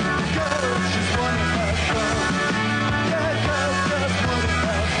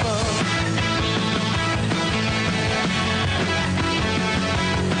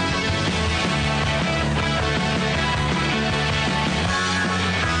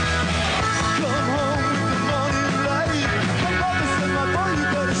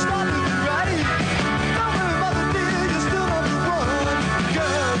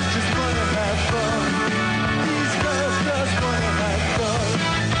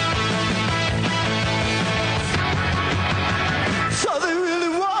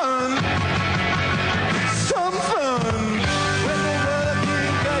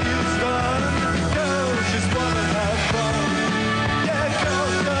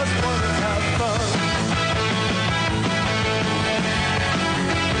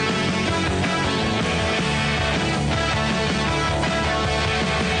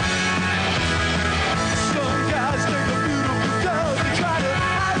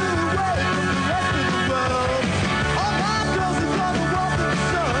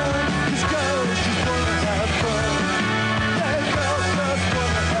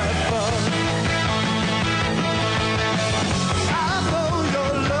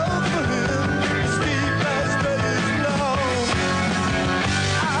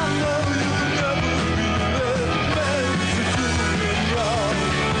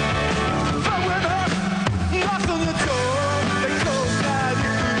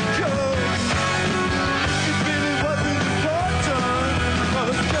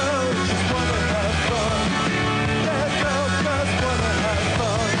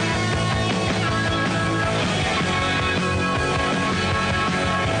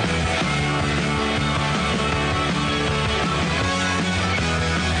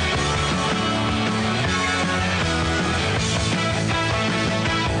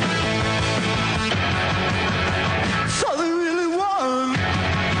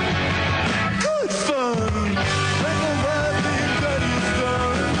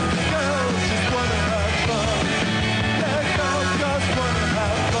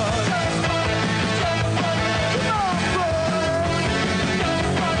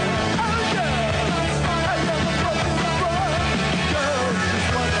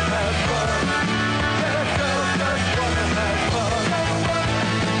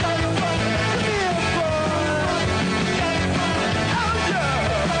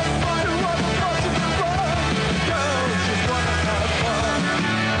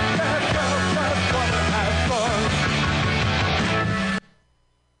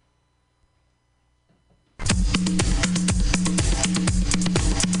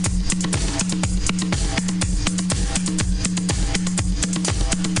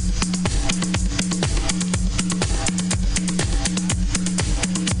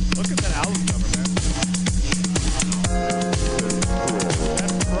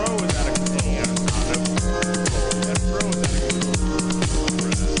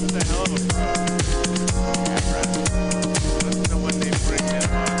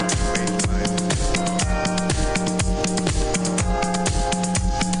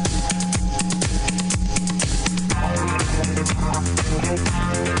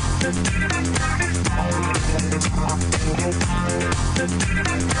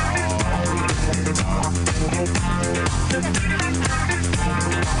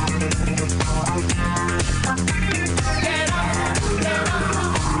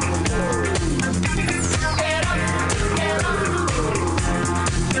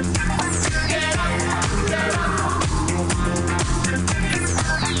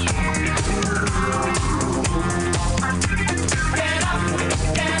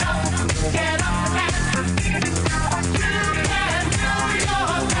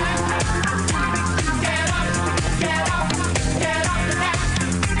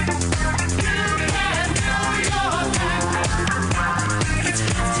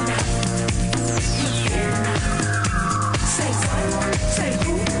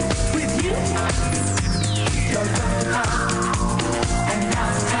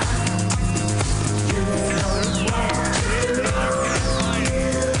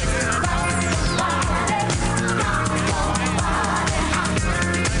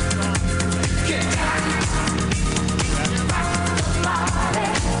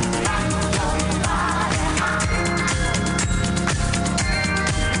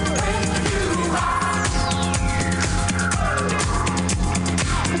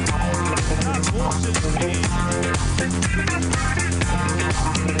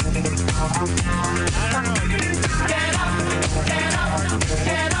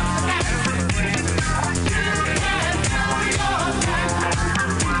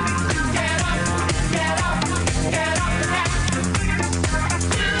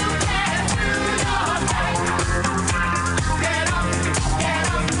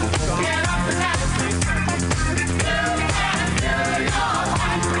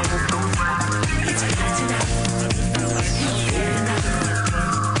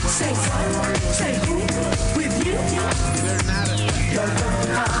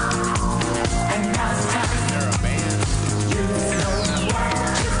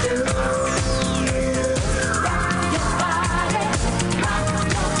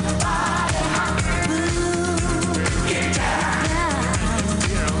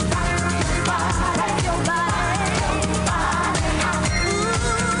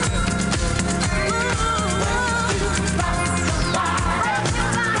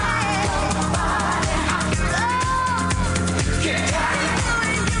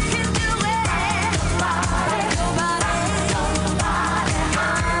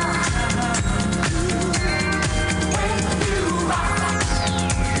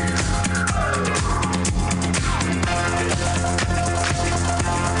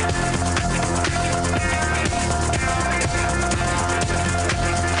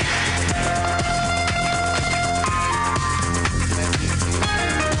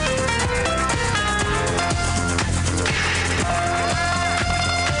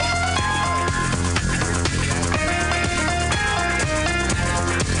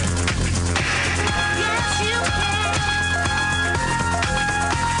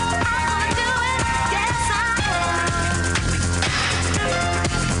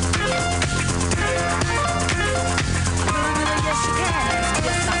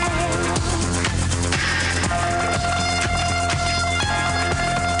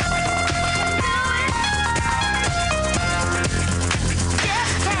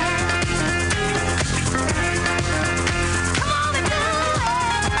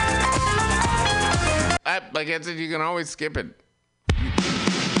 like I said, you can always skip it.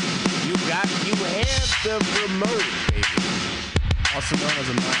 You have the remote, baby. Also known as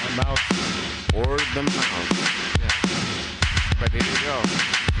a mouse. Or the mouse. Yeah. But here you go.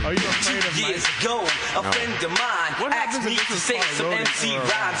 Are you afraid of years ago, a friend of mine asked me to say some MC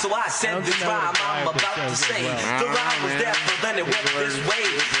rhyme, so I said this rhyme I'm about to say. The rhyme was there, but then it went this way.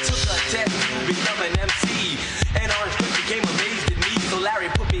 Took a test to become an MC, and Orange Cliff became amazed at me, so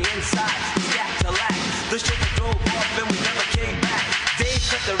Larry put me inside, scat to lack. The sugar drove off and we never came back. Dave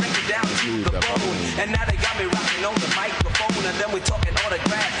cut the record down to the bone, and now they got me rocking on the microphone, and then we talking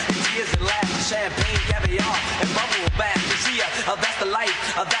autographs, and tears and laughs, champagne, caviar, and bubble bath. You see, that's the life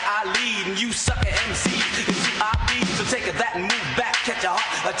that I lead, and you sucker MCs is who I be. So take that and move back, catch a heart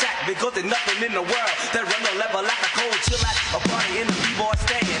attack, because there's nothing in the world that run the level like a cold chill at a party in the b-boy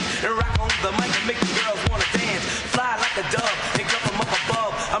stand, and rock on the mic and make the girls wanna dance, fly like a dove and come from up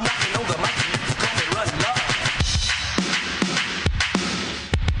above. I'm rocking on the mic and you call me Rush Love.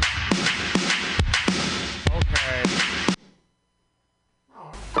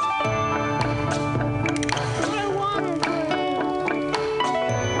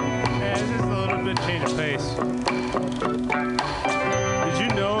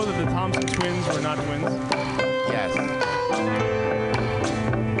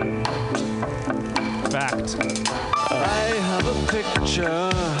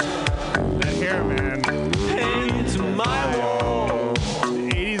 That hair, man. Paint my wall. The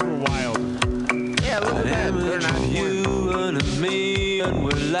 80s were wild. Yeah, look at that. They're not you and me, and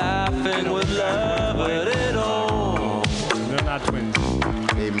we're laughing with love at it all. They're not twins.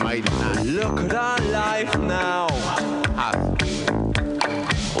 They might not. Look at our life now.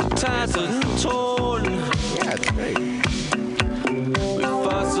 All tattered and torn. Yeah, it's great. We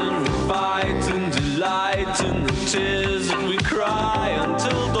fuss and we fight and delight in the tears that we cry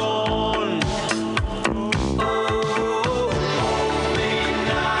until dawn. Oh, hold me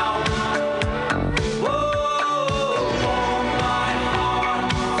now. Oh, hold my heart.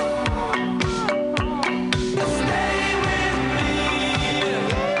 Stay with me.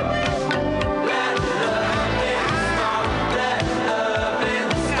 Let loving start. Let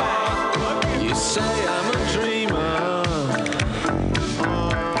loving start. You say I'm a dreamer.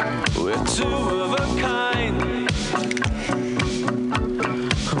 We're two of a kind.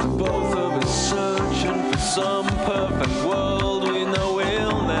 Both of us searching for some perfect world we know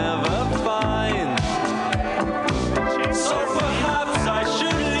we'll never find. So perhaps I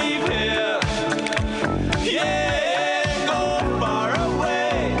should leave here. Yeah, go far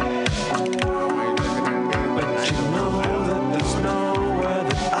away. But you know that there's nowhere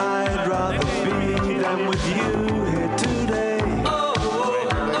that I'd rather be than with you here today. Oh, hold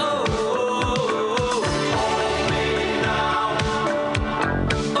me now.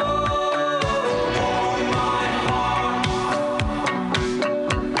 Oh,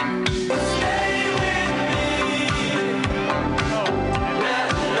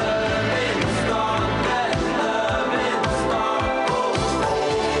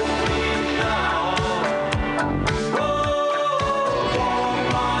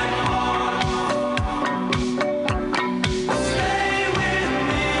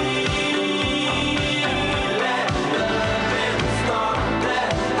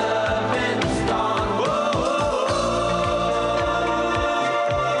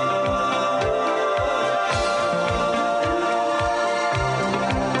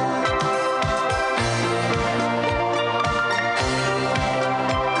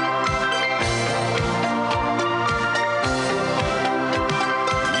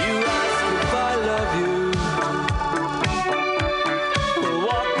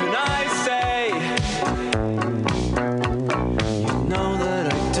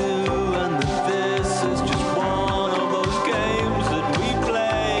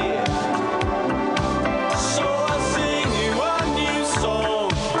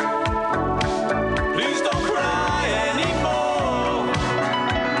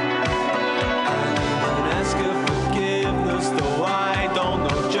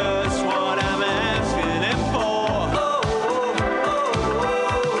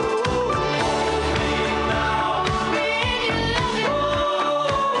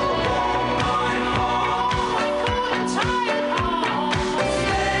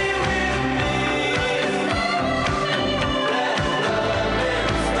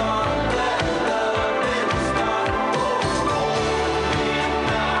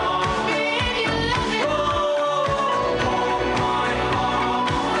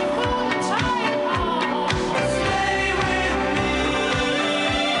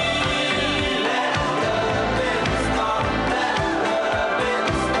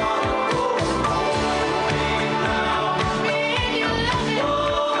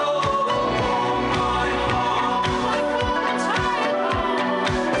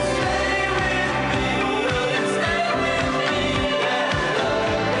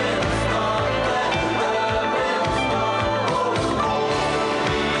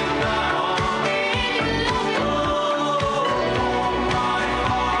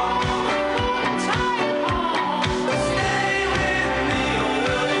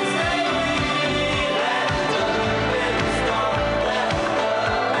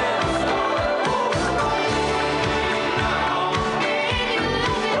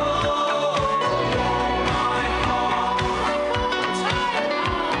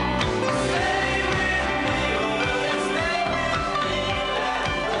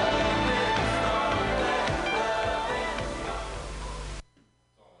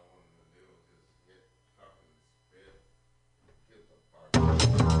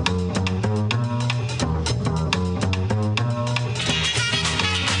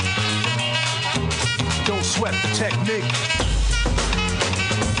 the technique.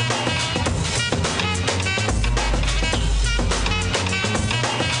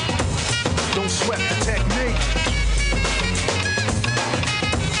 Don't sweat the technique.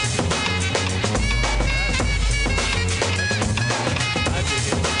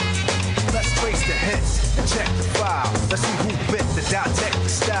 Let's trace the hits and check the file. Let's see who bit the dissect the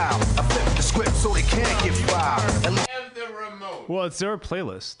style. I flip the script so they can't get filed. At least Have the remote. Well, it's their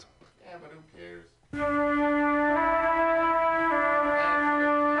playlist. Yeah, but who cares?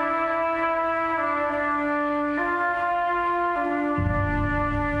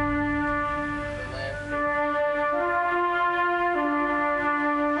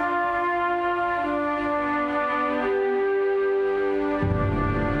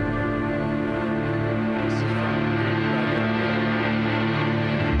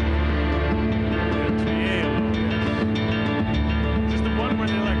 Just the one where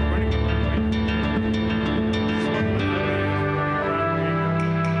they're like running around. This one with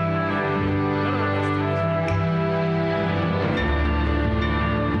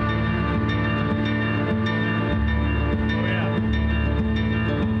Oh yeah.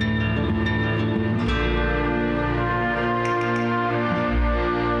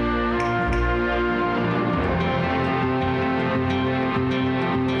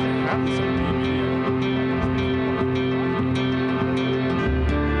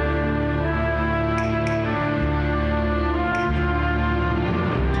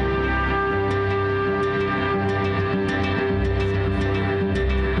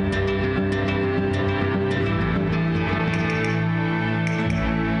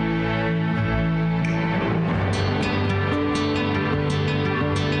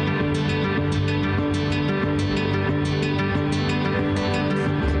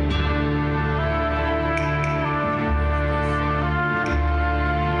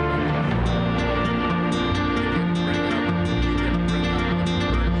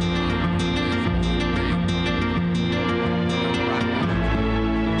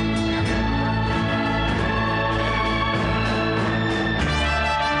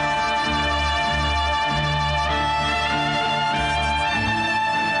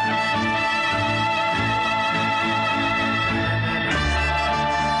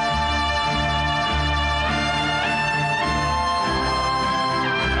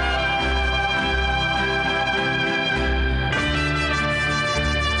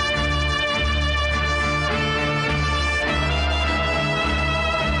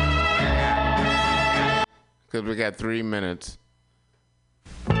 Because we got 3 minutes.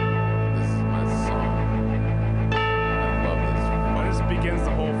 This is my song. I love this. Oh, this begins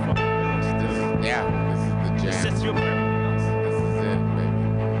the whole fucking playlist. This is the jam. This sets you up for everything else. This is it, baby.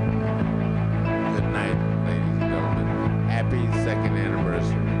 Good night, ladies and gentlemen. Happy second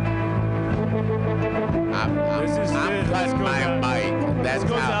anniversary. I'm cutting my mic. That's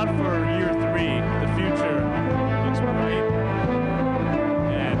This goes how. out for year 3. The future looks bright.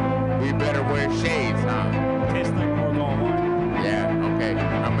 And We better wear shades, huh? tastes like more going on. Yeah, okay.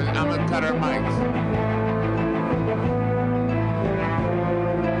 I'm gonna cut our mics.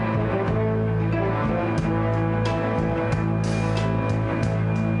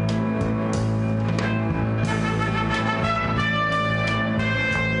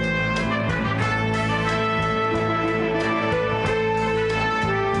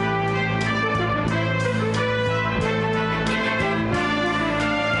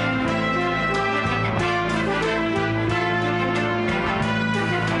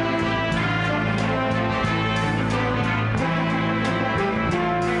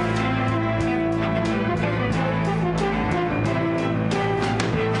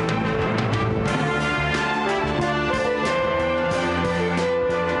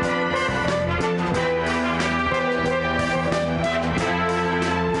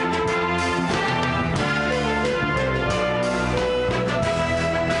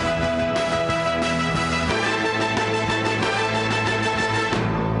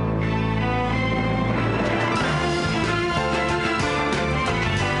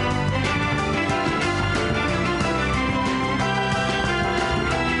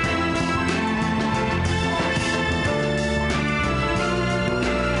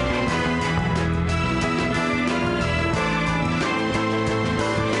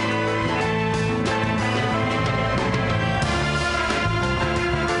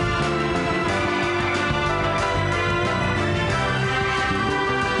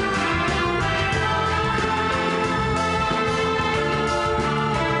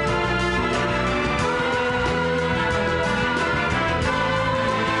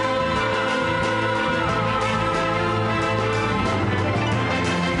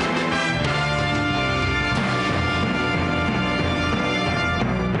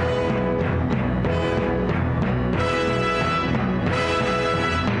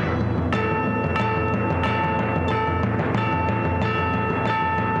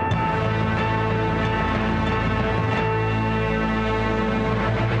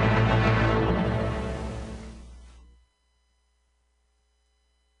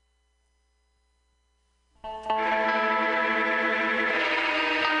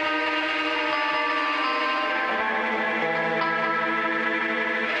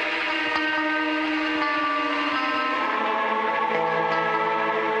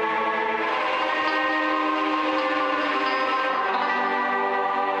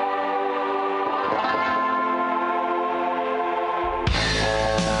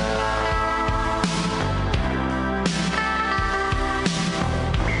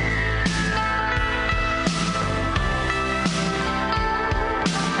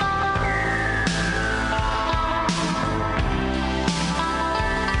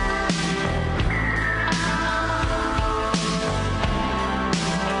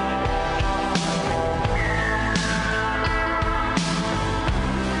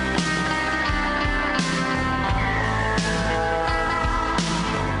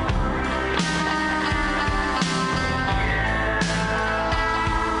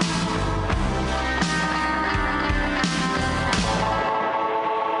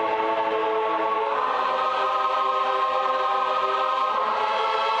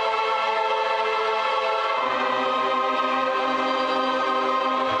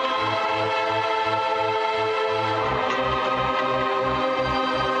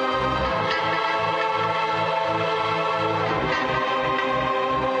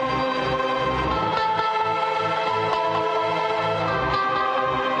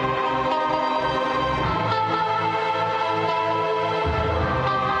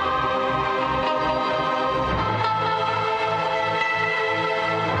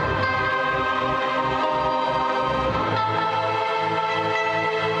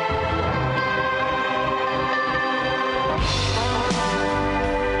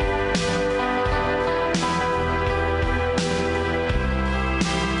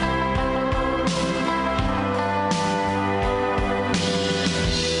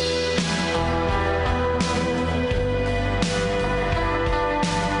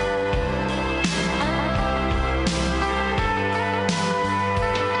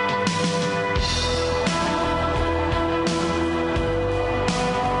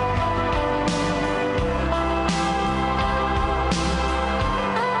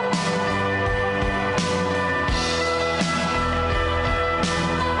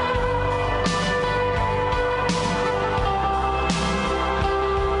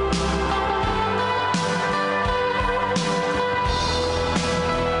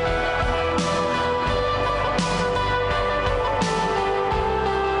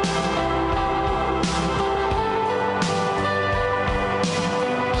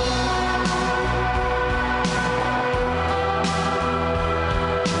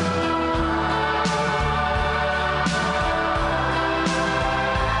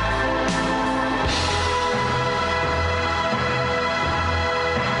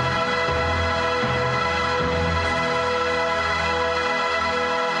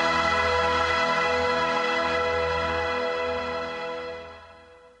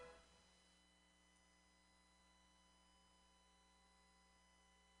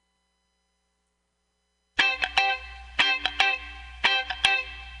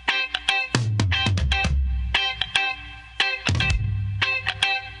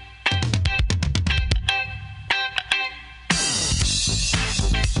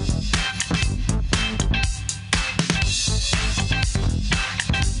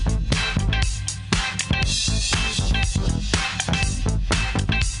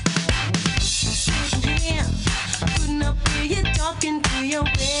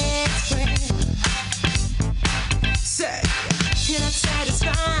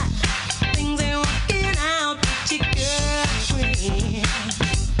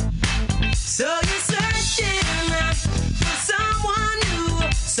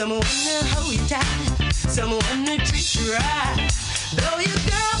 Someone to hold you tight, someone to treat you right. Though your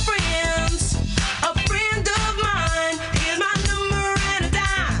girlfriend's a friend of mine, here's my number and a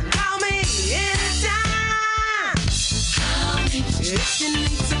dime. Call me anytime. Call me if you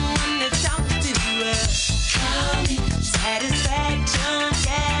need someone to talk to. Call me, satisfaction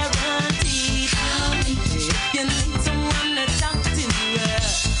guaranteed. Call me if you need someone to talk to.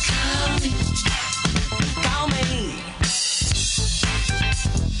 Call me, call me.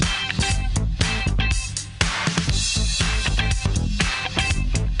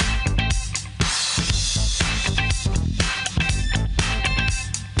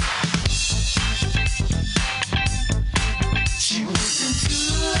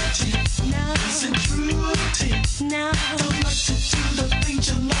 No. Don't like to do the things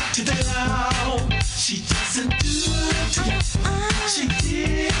you like to do. She doesn't do it to you. She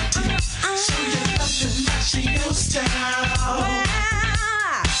did to you. Show you nothing like she used to. Well,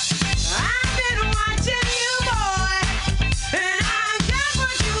 I've been watching you.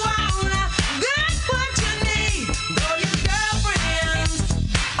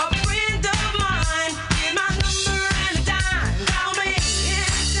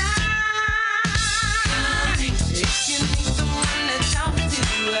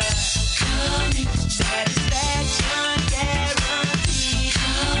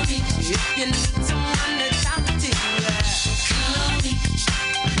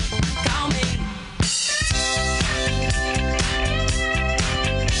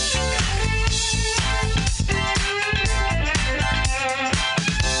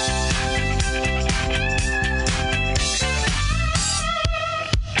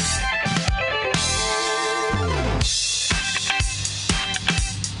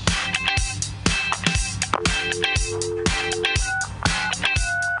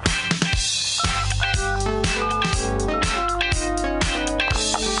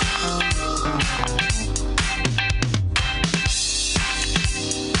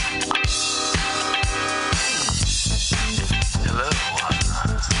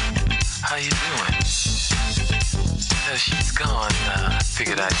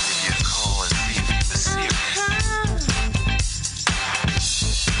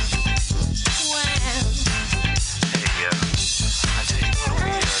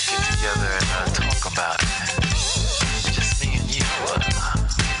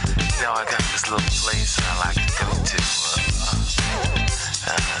 know, I got this little place I like to go to. It's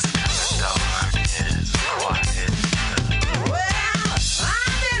kind of dark and quiet. Well,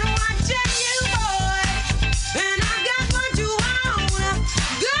 I've been watching you, boy, and I got what you want,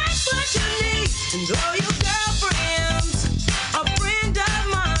 got what you need, and all your girlfriends, a friend of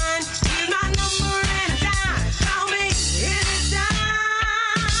mine, here's my number and a dime. Call me anytime.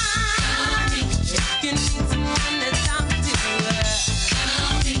 If you need someone to talk to,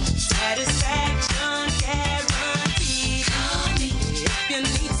 satisfaction guaranteed. If you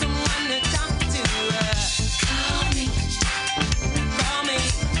need someone to talk to, call me.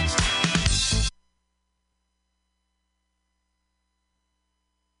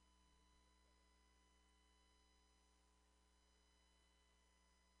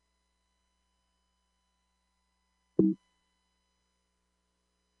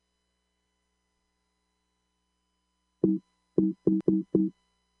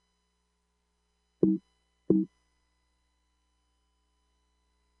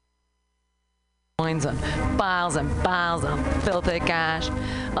 And piles of filthy cash.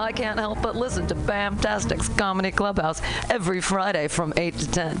 I can't help but listen to Bamtastic's Comedy Clubhouse every Friday from 8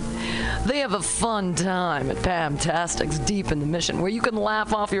 to 10. They have a fun time at Bamtastic's deep in the Mission, where you can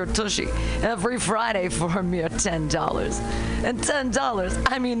laugh off your tushy every Friday for a mere $10. And $10,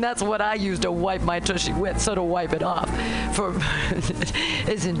 I mean, that's what I use to wipe my tushy with, so to wipe it off for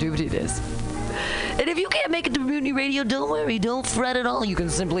it's indeed this. And if you can't make it to Mutiny Radio, don't worry, don't fret at all. You can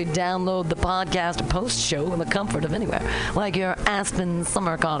simply download the podcast post-show in the comfort of anywhere, like your Aspen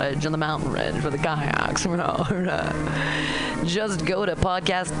summer cottage on the mountain ridge for the kayaks. Just go to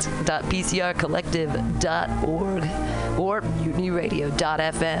podcast.pcrcollective.org or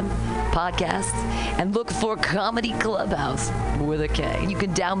mutinyradio.fm podcasts and look for Comedy Clubhouse with a K. You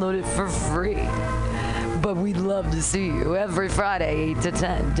can download it for free. But we'd love to see you every Friday, 8 to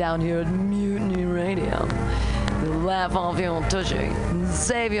 10, down here at Mutiny Radio. Laugh off your tushy and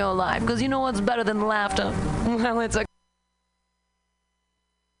save your life. Because you know what's better than laughter? Well, it's a...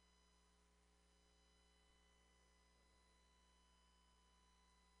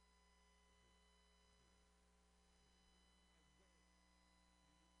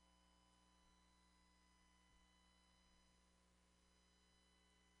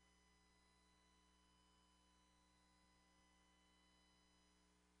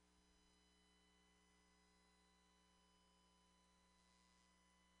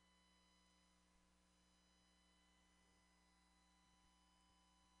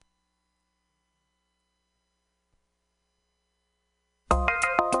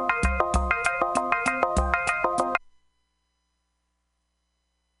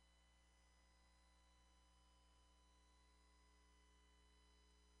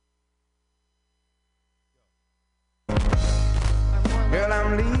 Girl,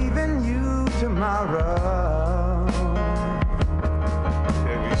 I'm leaving you tomorrow.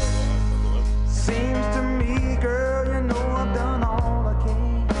 Seems to me, girl, you know I've done all I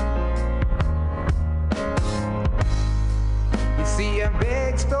can. You see a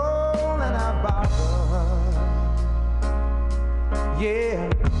big stone and I borrow.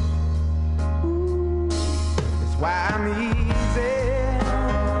 Yeah. Ooh, that's why I'm easy.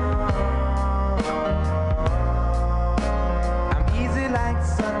 Like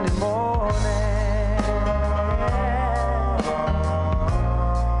Sunday morning.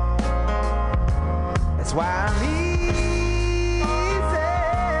 That's why I'm easy.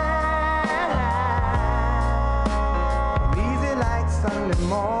 I'm easy like Sunday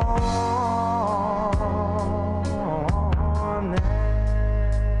morning.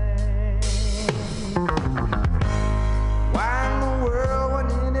 Why in the world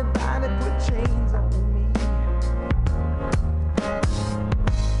would anybody put chains on me?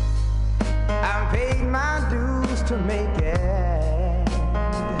 Paid my dues to make it.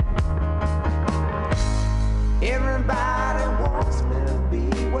 Everybody wants me to be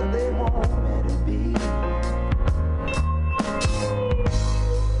what they want me to be.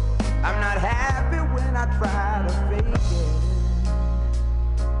 I'm not happy when I try to fake it.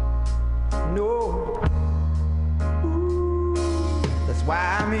 No. Ooh, that's why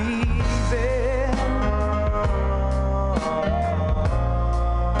I'm easy.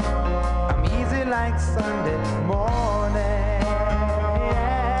 Like Sunday morning.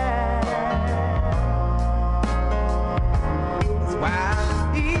 That's why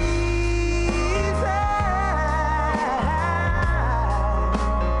I'm easy.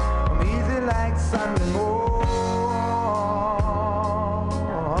 I'm easy like Sunday morning.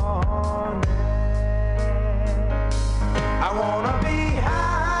 I wanna be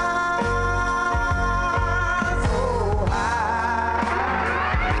high, so high.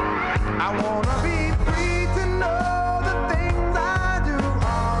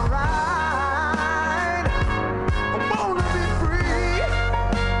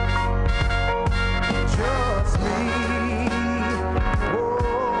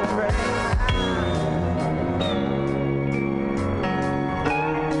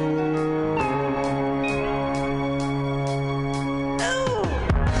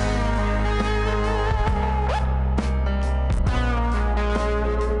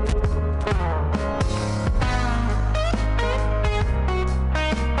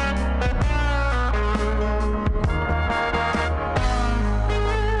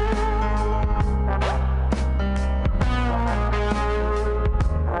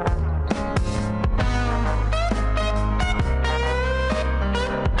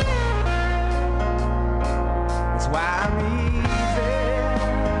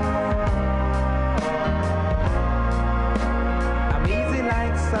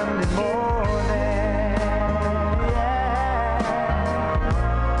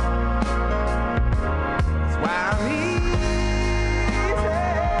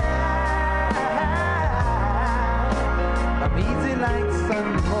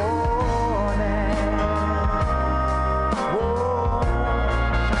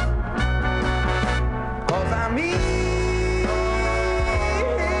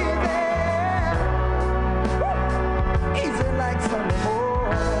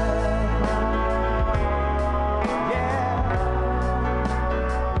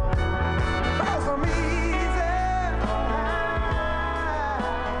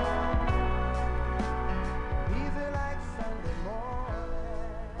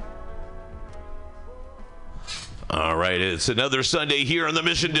 It's another Sunday here in the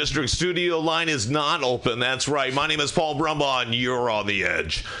Mission District. Studio line is not open. That's right. My name is Paul Brumbaugh, and you're on the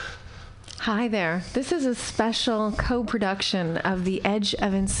Edge. Hi there. This is a special co-production of The Edge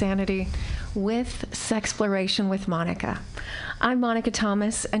of Insanity with Sexploration with Monica. I'm Monica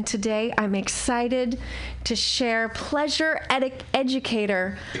Thomas, and today I'm excited to share pleasure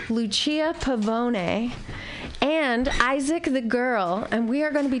educator Lucia Pavone and Isaac the Girl, and we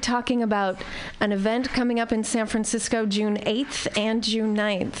are going to be talking about an event coming up in San Francisco June 8th and June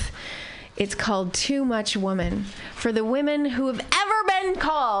 9th. It's called Too Much Woman, for the women who have ever been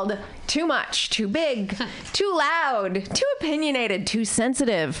called too much, too big, too loud, too opinionated, too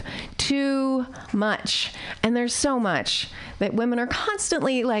sensitive, too much. And there's so much that women are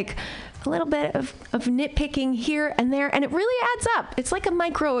constantly like a little bit of nitpicking here and there, and it really adds up. It's like a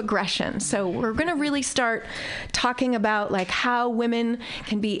microaggression. So we're going to really start talking about like how women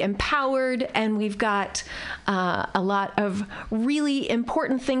can be empowered, and we've got a lot of really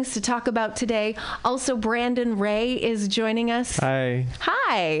important things to talk about today. Also, Brandon Ray is joining us. Hi.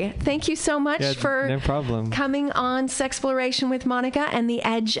 Hi. Thank you so much for no problem. coming on Sexploration with Monica and The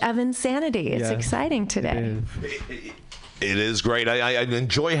Edge of Insanity. It's exciting today. It is great. I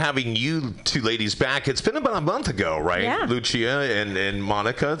enjoy having you two ladies back. It's been about a month ago, right? Yeah. Lucia and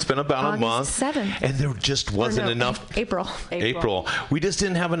Monica. It's been about August a month. 7th. And there just wasn't enough. April. We just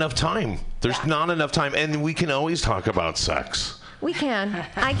didn't have enough time. There's not enough time. And we can always talk about sex. We can.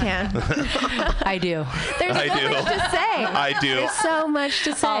 I can. I do. There's so much to say. I do. There's so much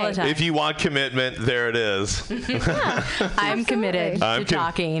to say. All the time. If you want commitment, there it is. I'm committed to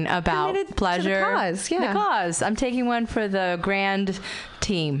talking about pleasure. To the cause, yeah. The cause. I'm taking one for the grand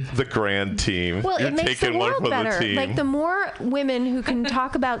team. The grand team. Well, You're it makes the taking one world for better. The team. Like, the more women who can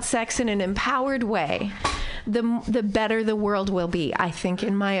talk about sex in an empowered way, the better the world will be, I think,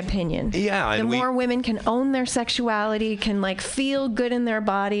 in my opinion. Yeah. The more women can own their sexuality, can like feel good in their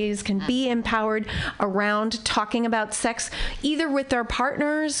bodies, can be empowered around talking about sex, either with their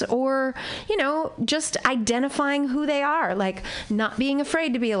partners or, you know, just identifying who they are, like not being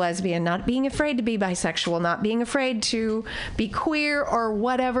afraid to be a lesbian, not being afraid to be bisexual, not being afraid to be queer or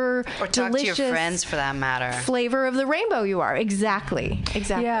whatever or talk to your friends for that matter. Flavor of the rainbow you are. Exactly.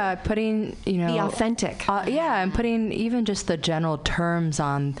 Yeah, putting, you know, be authentic. Yeah, and putting even just the general terms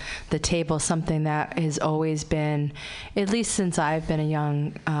on the table, something that has always been, at least since I've been a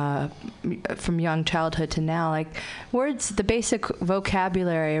young, from young childhood to now, like words, the basic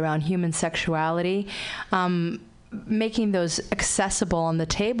vocabulary around human sexuality, making those accessible on the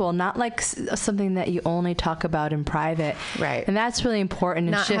table, not like something that you only talk about in private. Right. And that's really important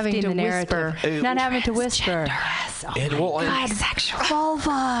in shifting the narrative. Not having to whisper. Yes. Oh and, my God, sexual.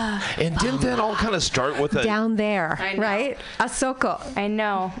 Vulva. And didn't that all kind of start with a... Down there, right? Asoko. I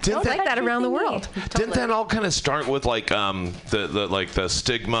know. Don't like that around the world. Didn't that all kind of start with like the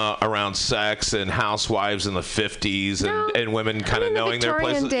stigma around sex and housewives in the 50s and women kind of knowing their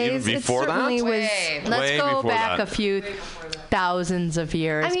places days, even before that? Was, Let's go back that. a few. thousands of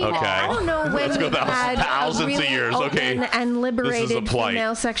years. I mean, Okay. I don't know when Let's go we had thousands really of years. open Okay. and liberated This is a plight.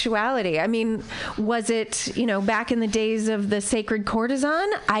 female sexuality. I mean, was it, back in the days of the sacred courtesan?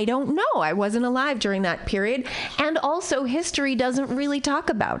 I don't know. I wasn't alive during that period. And also, history doesn't really talk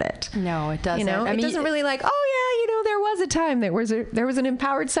about it. No, it doesn't. It doesn't really like, there was a time there was an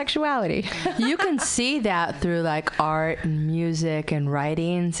empowered sexuality. You can see that through like art and music and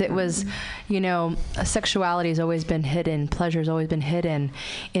writings. It was, sexuality has always been hidden. Pleasure has always been hidden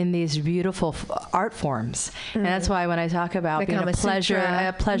in these beautiful art forms. And that's why when I talk about being a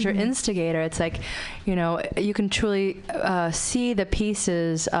pleasure instigator, it's like, you can truly see the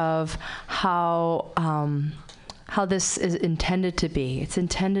pieces of how this is intended to be. It's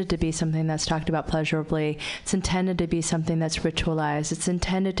intended to be something that's talked about pleasurably. It's intended to be something that's ritualized. It's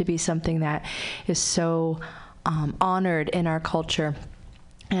intended to be something that is so honored in our culture.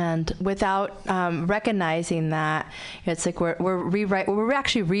 And without recognizing that, it's like we're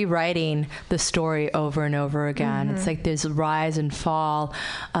actually rewriting the story over and over again. It's like this rise and fall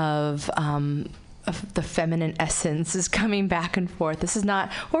of the feminine essence is coming back and forth. This is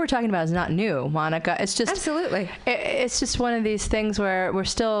not what we're talking about. Is not new, Monica. It's just absolutely. It's just one of these things where we're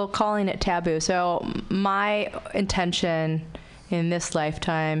still calling it taboo. So my intention in this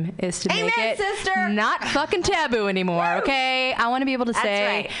lifetime is to make it not fucking taboo anymore. Okay, I want to be able to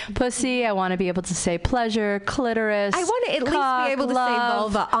say pussy. I want to be able to say pleasure, clitoris. I want to at least be able to say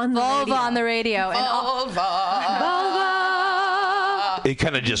vulva on the radio. Vulva. It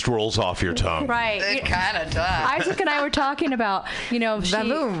kind of just rolls off your tongue. Right. It kind of does. Isaac and I were talking about, we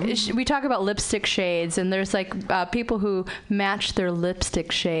talk about lipstick shades, and there's like people who match their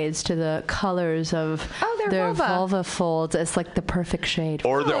lipstick shades to the colors of their vulva folds. It's like the perfect shade.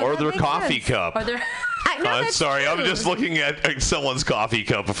 Or their coffee cup. Or their sorry, I'm just looking at someone's coffee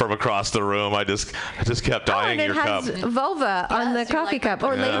cup from across the room. I just kept eyeing your cup. And it has vulva on the coffee cup,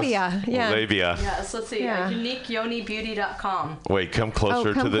 or labia. Yeah. Labia. Yes, let's see. UniqueYoniBeauty.com. Wait, come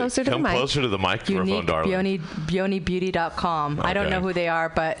closer to the microphone, darling. UniqueYoniBeauty.com. Okay. I don't know who they are,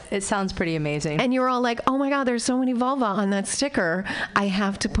 but it sounds pretty amazing. And you were all like, "Oh my God, there's so many vulva on that sticker. I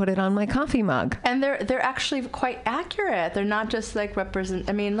have to put it on my coffee mug." And they're actually quite accurate. They're not just like represent.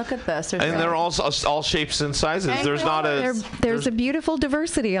 I mean, look at this. They're all shapes and sizes. There's a beautiful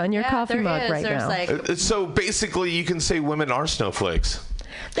diversity on your coffee mug right now. So basically, you can say women are snowflakes.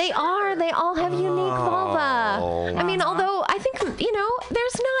 They are. They all have unique vulva. I mean, although I think,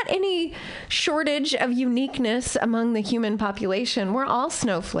 there's not any shortage of uniqueness among the human population. We're all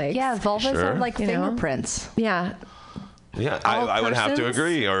snowflakes. Yeah, vulvas are like fingerprints. Yeah. Yeah, I would have to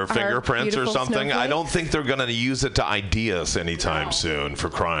agree. Or fingerprints or something. Snowflakes. I don't think they're going to use it to ID us anytime soon for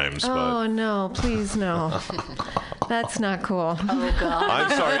crimes. Oh, no. Please, no. That's not cool. Oh, God. I'm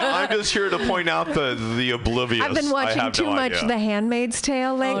sorry. I'm just here to point out the oblivious. I've been watching too much The Handmaid's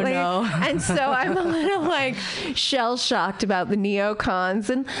Tale lately. Oh, no. And so I'm a little, shell-shocked about the neocons.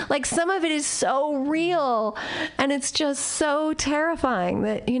 And, some of it is so real. And it's just so terrifying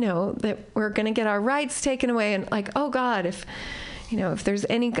that, that we're going to get our rights taken away. And, oh, God, if there's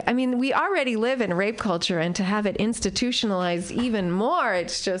any, we already live in rape culture, and to have it institutionalized even more,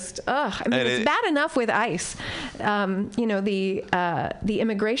 it's just, it's bad enough with ICE. The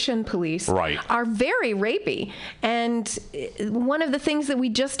immigration police are very rapey. And one of the things that we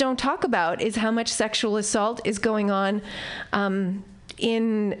just don't talk about is how much sexual assault is going on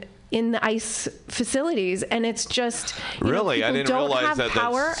in the ICE facilities, and it's just really I didn't realize that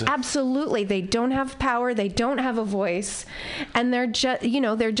power. Absolutely, they don't have power. They don't have a voice, and they're just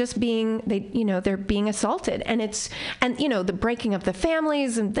they're being assaulted, and the breaking of the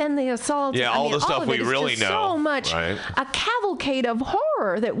families, and then the assault. Yeah, all the stuff we really know. So much a cavalcade of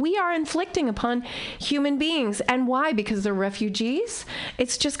horror that we are inflicting upon human beings, and why? Because they're refugees.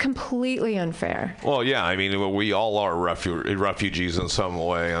 It's just completely unfair. Well, yeah, we all are refugees in some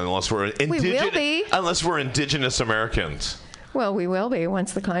way, unless we're indigenous Americans. Well, we will be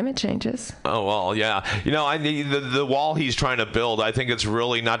once the climate changes. Oh, well, yeah. I need the wall he's trying to build. I think it's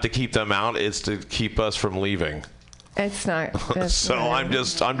really not to keep them out. It's to keep us from leaving. It's not. So I'm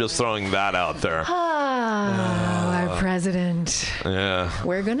just throwing that out there. Our president. Yeah.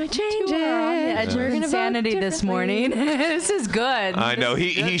 We're gonna change it. Edge of insanity this morning. This is good. I know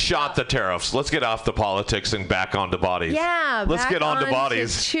he shot the tariffs. Let's get off the politics and back onto bodies. Yeah. Let's get on to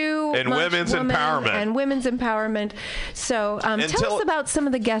bodies and women's empowerment. And women's empowerment. So tell us about some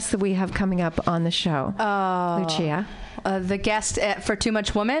of the guests that we have coming up on the show, Lucia. The guest for Too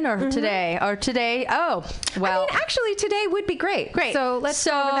Much Woman or today? Or today? Oh, well. Actually, today would be great. Great. So let's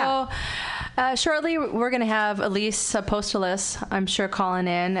start with that. Shortly, we're going to have Elise Apostolos, I'm sure, calling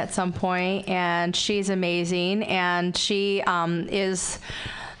in at some point, and she's amazing, and she is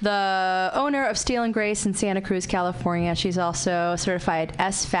the owner of Steel and Grace in Santa Cruz, California. She's also a certified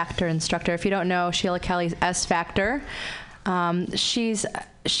S Factor instructor. If you don't know Sheila Kelly's S Factor, she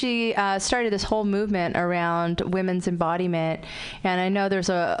started this whole movement around women's embodiment, and I know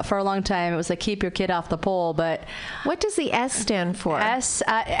for a long time it was like keep your kid off the pole, but what does the S stand for? S,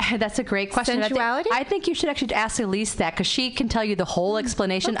 that's a great question. Sensuality? I think you should actually ask Elise that, because she can tell you the whole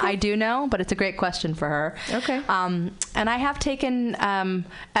explanation. Okay. I do know, but it's a great question for her. Okay. And I have taken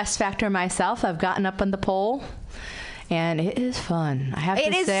S Factor myself. I've gotten up on the pole. And it is fun. I have to say.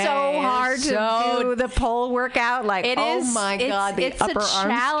 It is so hard to do the pole workout. Like, my God, the upper arm strength. It's a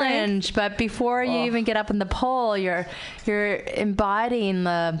challenge. But before you even get up in the pole, you're embodying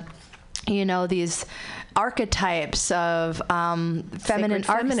these archetypes of sacred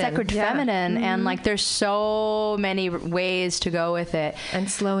feminine, and like there's so many ways to go with it, and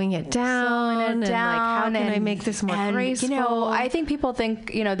slowing it down, and like how can I make this more graceful? I think people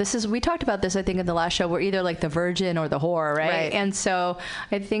think we talked about this, I think, in the last show, we're either like the virgin or the whore, right? And so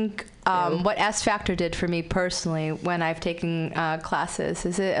I think what S Factor did for me personally when I've taken classes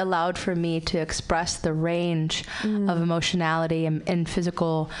is it allowed for me to express the range of emotionality and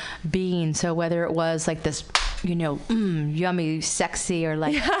physical being. So whether it was like this, yummy, sexy, or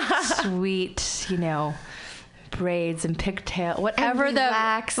like sweet, braids and pigtail, whatever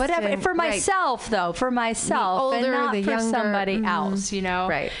for myself, though, for myself, and not for somebody else.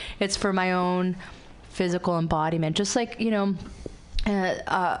 Right? It's for my own physical embodiment, just like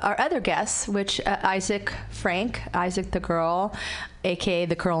our other guests, which Isaac the girl, aka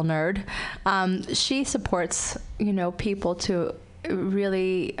the curl nerd, she supports people to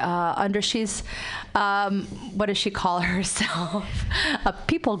really she's what does she call herself? A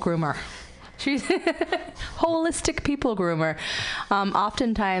people groomer. She's holistic people groomer.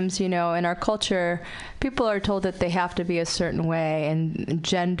 Oftentimes, in our culture, people are told that they have to be a certain way, and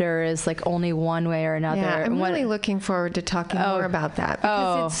gender is like only one way or another. Yeah, I'm really looking forward to talking more about that,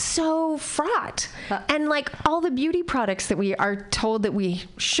 because it's so fraught. And like all the beauty products that we are told that we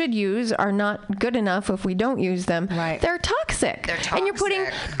should use are not good enough if we don't use them. Right. They're toxic. And you're putting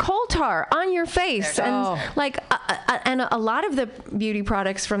coal tar on your face, and and a lot of the beauty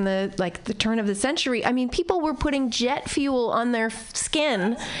products from the turn of the century, I mean, people were putting jet fuel on their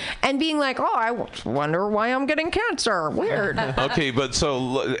skin and being like, I wonder why I'm getting cancer. Weird. Okay, but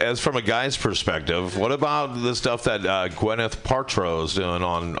so as from a guy's perspective, what about the stuff that Gwyneth Paltrow's doing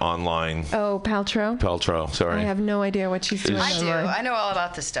online? Oh, Paltrow, sorry. I have no idea what she's doing. I do. I know all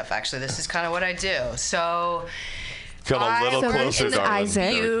about this stuff, actually. This is kind of what I do. So... Come a little closer, darling.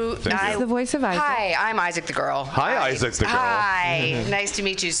 Isaac. This is the voice of Isaac. Hi, I'm Isaac the girl. Hi, Isaac the girl. Hi, nice to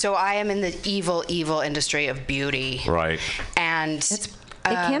meet you. So I am in the evil industry of beauty. Right. And it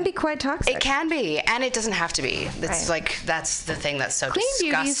can be quite toxic. It can be, and it doesn't have to be. It's that's the thing that's so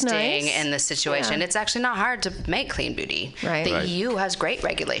disgusting in this situation. Yeah. It's actually not hard to make clean beauty. Right. The EU has great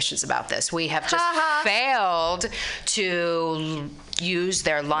regulations about this. We have just failed to use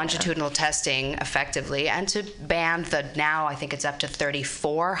their longitudinal testing effectively and to ban now I think it's up to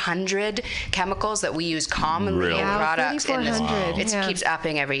 3,400 chemicals that we use commonly in products. It keeps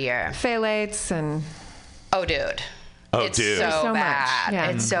upping every year. Phthalates and... Oh, dude. It's so bad. Yeah.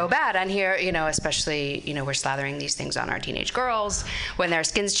 It's so bad. And here, especially, we're slathering these things on our teenage girls. When their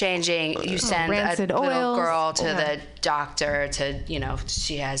skin's changing, you send a little girl to the doctor to,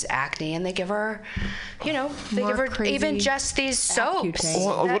 she has acne, and they give her, even just these soaps.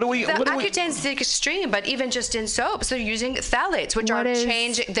 Accutane's the extreme, but even just in soaps, they're using phthalates, which are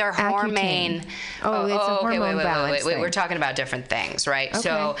changing their hormone. It's a hormone balance. Wait. We're talking about different things, right? Okay.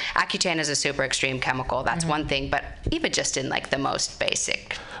 So Accutane is a super extreme chemical. That's one thing, but even just in the most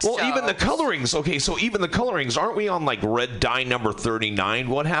basic. Well, even the colorings. Okay, so even the colorings, aren't we on red dye number 39?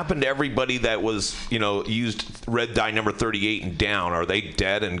 What happened to everybody that was, used red dye number 38 and down? Are they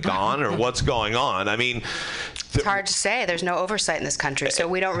dead and gone, or what's going on? I mean, it's hard to say. There's no oversight in this country, so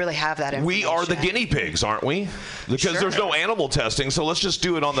we don't really have that information. We are the guinea pigs, aren't we? Because there's no animal testing, so let's just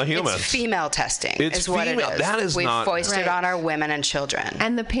do it on the humans. It's female testing. Is what it is. That is We've foisted on our women and children.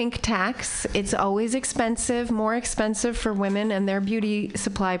 And the pink tax, it's always expensive, more expensive for women and their beauty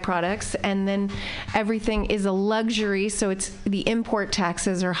supply products, and then everything is a luxury, so it's the import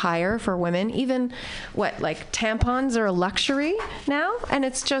taxes are higher for women. Even tampons are a luxury now, and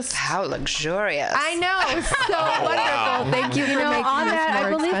it's just how luxurious. I know. So wonderful. Thank you for making on this that, more I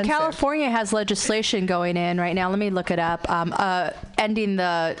believe expensive. California has legislation going in right now. Let me look it up. Ending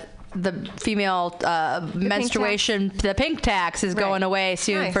the the female menstruation, the pink tax is going away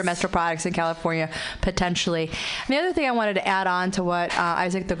soon for menstrual products in California, potentially. And the other thing I wanted to add on to what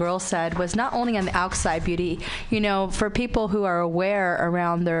Isaac the Girl said was not only on the outside beauty, for people who are aware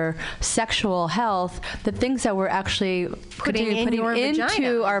around their sexual health, the things that we're actually putting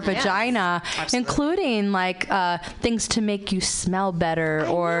into our vagina, including like things to make you smell better,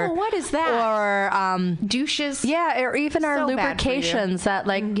 what is that? Or douches, or even our lubrications that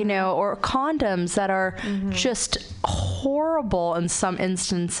or condoms that are just horrible in some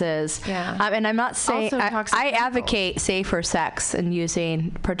instances. And I'm not saying I advocate safer sex and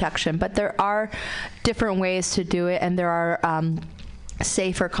using protection, but there are different ways to do it, and there are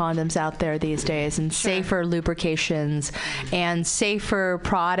safer condoms out there these days, and safer lubrications, and safer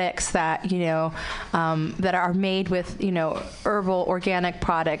products that that are made with herbal organic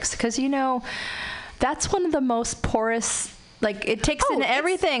products, because that's one of the most porous. Like, it takes in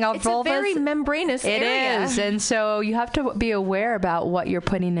everything. It's a very membranous area. It is. And so you have to be aware about what you're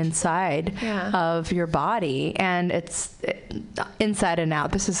putting inside of your body. And it's inside and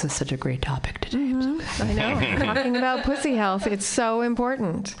out. This is such a great topic today. I know. Talking about pussy health, it's so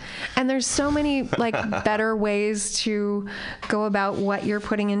important. And there's so many better ways to go about what you're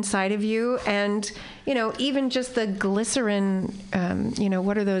putting inside of you. And even just the glycerin,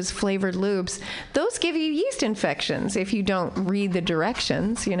 what are those flavored lubes? Those give you yeast infections if you don't read the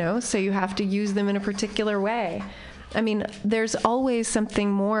directions, so you have to use them in a particular way. I mean, there's always something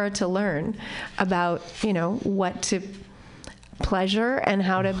more to learn about, what to pleasure and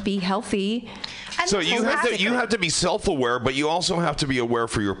how to be healthy. So you have to be self-aware, but you also have to be aware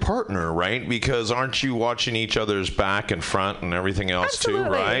for your partner, right? Because aren't you watching each other's back and front and everything else too,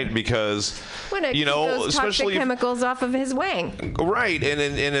 right? Because those especially toxic chemicals off of his wang, right?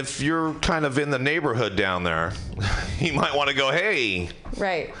 And if you're kind of in the neighborhood down there, you might want to go, hey,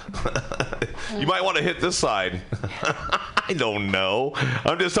 right? You might want to hit this side. I don't know.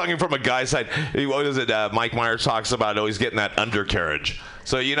 I'm just talking from a guy's side. What is it? Mike Myers talks about always getting that undercarriage.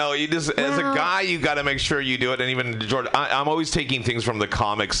 So, you just, as a guy, you got to make sure you do it. And even, George, I'm always taking things from the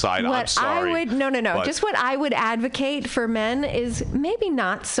comic side. I'm sorry. Just what I would advocate for men is maybe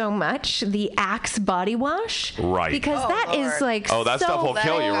not so much the Axe body wash. Right. Because that is that stuff will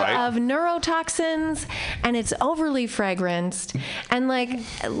kill you, right? Of neurotoxins, and it's overly fragranced. And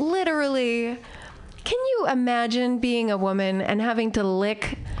literally, can you imagine being a woman and having to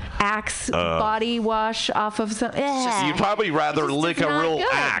lick Axe body wash off of some? You'd probably rather lick a real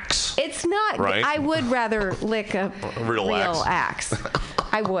Axe. It's not. Right? I would rather lick a real Axe.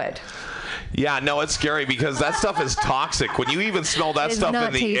 I would. Yeah, no, it's scary because that stuff is toxic. When you even smell that stuff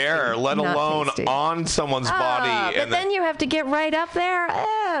in the air, let alone on someone's body. But then you have to get right up there.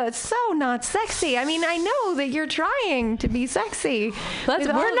 It's so not sexy. I mean, I know that you're trying to be sexy. We're not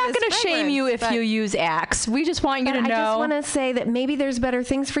going to shame you if you use Axe. We just want you to know. I just want to say that maybe there's better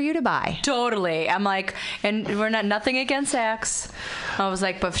things for you to buy. Totally. I'm like, and we're nothing against Axe. I was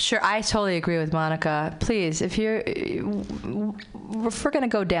like, but sure, I totally agree with Monica. Please, if we're going to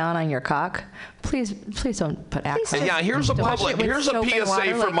go down on your cock, please don't put Axe on. Yeah, here's a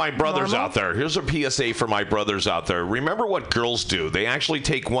PSA for my brothers out there. Here's a PSA for my brothers out there. Remember what girls do. They actually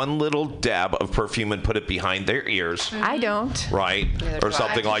take one little dab of perfume and put it behind their ears. I don't. Right? Or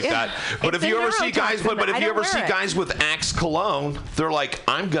something like that. But if you ever see guys with Axe cologne, they're like,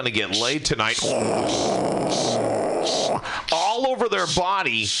 I'm going to get laid tonight. All over their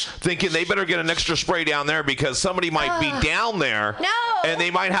body, thinking they better get an extra spray down there because somebody might be down there. No. And they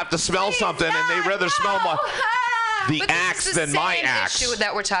might have to smell something, and they'd rather smell the Axe than my Axe. Issue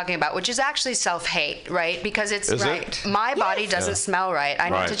that we're talking about, which is actually self-hate, right? Because it's it? My body doesn't smell right. I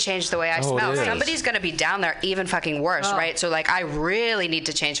need to change the way I smell. Somebody's going to be down there even fucking worse, right? So I really need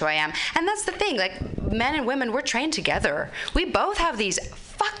to change who I am. And that's the thing. Men and women, we're trained together. We both have these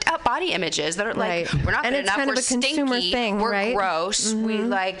fucked up body images that are we're not good enough, kind we're of a stinky, thing, we're gross, we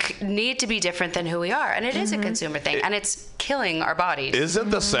need to be different than who we are, and it is a consumer thing, and it's killing our bodies.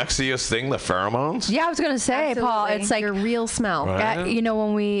 Isn't the sexiest thing the pheromones? Yeah, I was gonna say, absolutely. Paul, it's like your real smell. Right.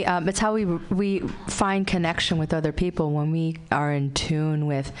 When we it's how we find connection with other people, when we are in tune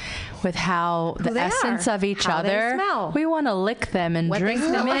with how the essence of each other. We want to lick them and drink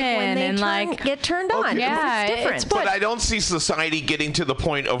them in, and get turned on. Yeah, it's different. But I don't see society getting to the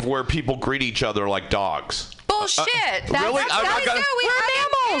point of where people greet each other like dogs. Bullshit. Really? We're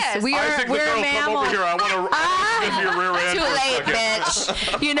mammals. mammals. We're mammals. Come over here. I want to give your rear end. Too late,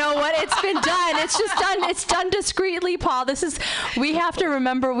 bitch. You know what? It's been done. It's just done. It's done discreetly, Paul. We have to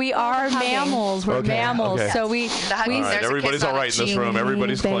remember we are mammals. We're mammals. So we. All right, everybody's all right in this room.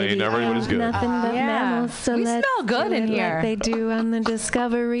 Everybody's clean. Everybody's good. Nothing but mammals. So we smell good in here. Like they do on the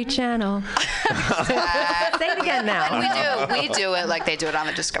Discovery Channel. Say it again now. We do it like they do it on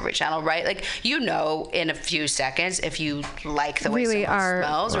the Discovery Channel, right? Like, in a few seconds if you like the way really someone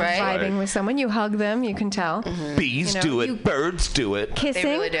smells, right? Vibing with someone, you hug them, you can tell. Bees do it, birds do it. Kissing, they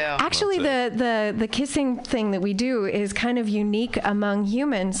really do. Actually, the kissing thing that we do is kind of unique among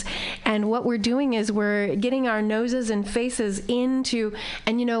humans, and what we're doing is we're getting our noses and faces into,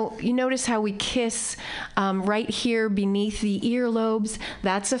 and you notice how we kiss right here beneath the earlobes.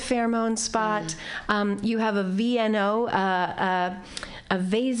 That's a pheromone spot. You have a VNO, a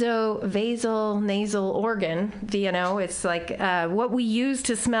vasal nasal organ, VNO. It's like what we use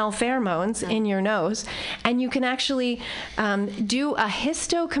to smell pheromones in your nose. And you can actually do a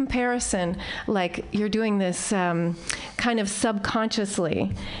histocomparison, like you're doing this kind of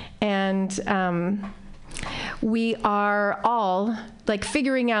subconsciously. And we are all like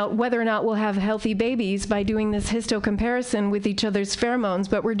figuring out whether or not we'll have healthy babies by doing this histocomparison with each other's pheromones,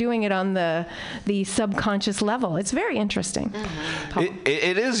 but we're doing it on the subconscious level. It's very interesting.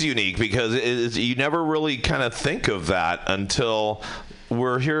 It is unique because you never really kind of think of that until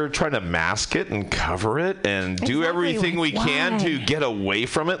we're here trying to mask it and cover it and do everything we can to get away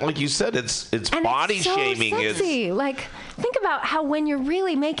from it. Like you said, it's body shaming. Sexy. Like, think about how when you're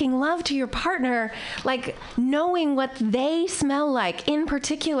really making love to your partner, like knowing what they smell like in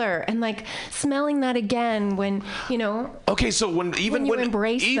particular, and like smelling that again when Okay, so when you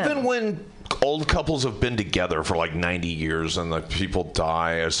embrace them. when old couples have been together for like 90 years and the people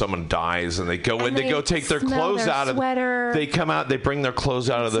die or someone dies and they go in, they go take their clothes out of they come out, they bring their clothes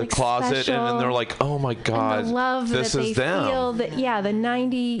out of the closet and then they're like, oh my God, and the love this that is they them. feel that the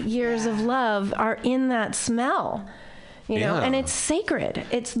 90 years of love are in that smell. And it's sacred.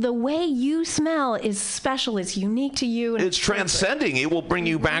 It's the way you smell is special. It's unique to you. And it's transcending. It will bring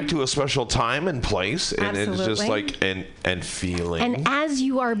you back to a special time and place. And it's just like, and feeling. And as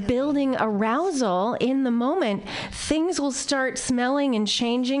you are building arousal in the moment, things will start smelling and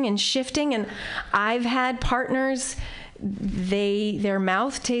changing and shifting. And I've had partners, their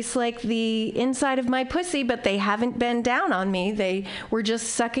mouth tastes like the inside of my pussy, but they haven't been down on me. They were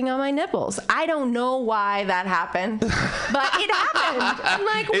just sucking on my nipples. I don't know why that happened, but it happened. I'm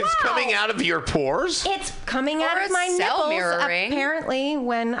like, wow. It's coming out of your pores? It's coming out of my nipples. Mirroring. Apparently,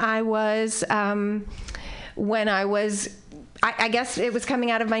 when I was I guess it was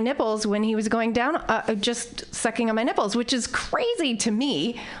coming out of my nipples when he was going down, just sucking on my nipples, which is crazy to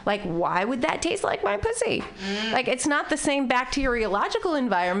me. Like, why would that taste like my pussy? Like, it's not the same bacteriological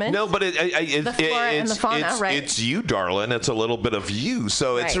environment. No, but the flora and the fauna, right? It's you, darling. It's a little bit of you.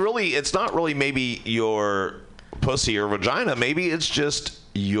 So it's not really maybe your pussy or vagina. Maybe it's just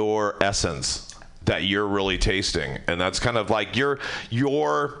your essence that you're really tasting. And that's kind of like your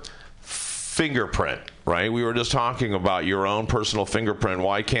fingerprint, right? We were just talking about your own personal fingerprint.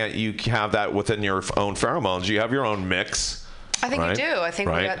 Why can't you have that within your own pheromones? You have your own mix. I think you do. I think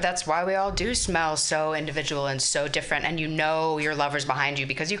that's why we all do smell so individual and so different. And your lover's behind you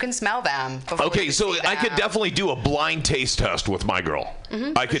because you can smell them. Okay, so I could definitely do a blind taste test with my girl.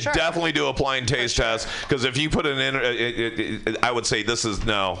 Mm-hmm, I could definitely do a blind taste test because if you put it in, I would say this is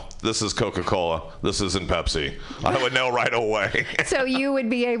Coca-Cola. This isn't Pepsi. I would know right away. So you would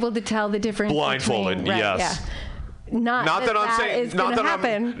be able to tell the difference. Blindfolded, yes. Yeah. Not that I'm saying. Not that I'm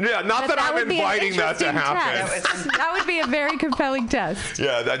inviting that to happen. That would be a very compelling test.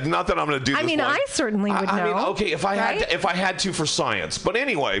 Yeah, not that I'm going to do this. I mean, I certainly would know. I mean, okay, if I had to for science, but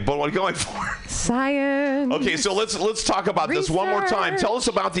anyway, but what going for? Science. Okay, so let's talk about this one more time. Tell us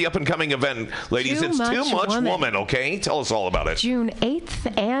about the up and coming event, ladies. It's Too Much Woman. Okay, tell us all about it. June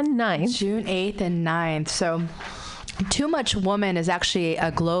 8th and 9th. June 8th and 9th. So. Too Much Woman is actually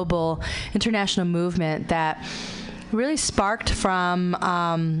a global international movement that really sparked from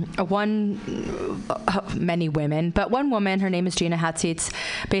many women, but one woman, her name is Gina Hatzitz,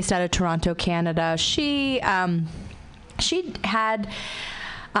 based out of Toronto, Canada. She had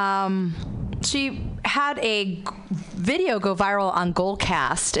a video go viral on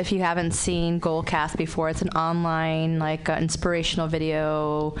Goalcast. If you haven't seen Goalcast before, it's an online inspirational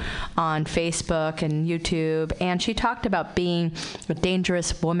video on Facebook and YouTube. And she talked about being a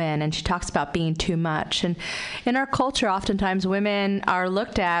dangerous woman, and she talks about being too much. And in our culture, oftentimes women are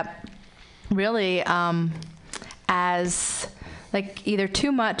looked at really as like either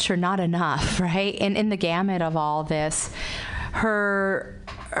too much or not enough, right? And in the gamut of all this, her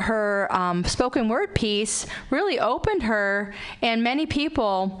spoken word piece really opened her and many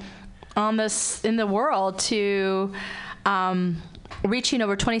people in the world to reaching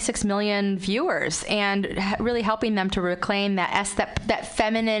over 26 million viewers and really helping them to reclaim that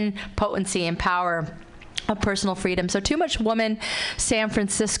feminine potency and power of personal freedom. So Too Much Woman San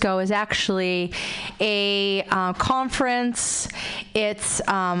Francisco is actually a conference. It's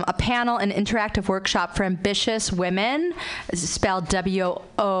a panel and interactive workshop for ambitious women, spelled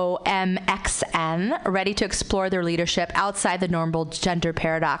WOMXN, ready to explore their leadership outside the normal gender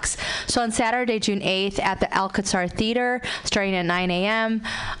paradox. So on Saturday, June 8th at the Alcazar Theater, starting at 9 a.m.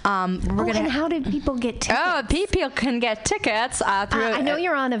 And how did people get tickets? Oh, people can get tickets through... I know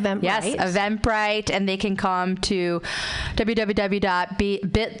you're on Eventbrite. Yes, Eventbrite, and they can come to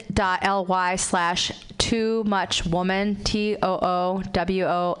www.bit.ly/toomuchwoman,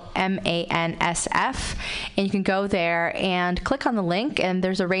 TOOWOMANSF, and you can go there and click on the link, and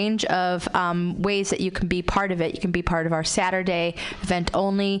there's a range of ways that you can be part of it. You can be part of our Saturday event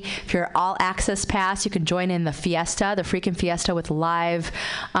only. If you're all access pass, you can join in the fiesta, the freaking fiesta, with live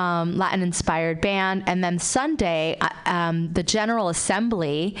Latin-inspired band. And then Sunday, the General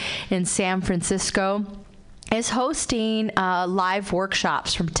Assembly in San Francisco is hosting live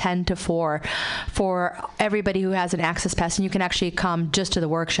workshops from 10 to 4 for everybody who has an access pass. And you can actually come just to the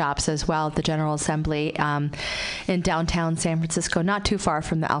workshops as well at the General Assembly in downtown San Francisco, not too far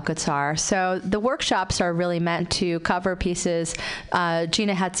from the Alcazar. So the workshops are really meant to cover pieces.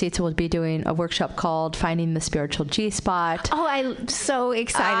 Gina Hetzitz will be doing a workshop called Finding the Spiritual G-Spot. Oh, I'm so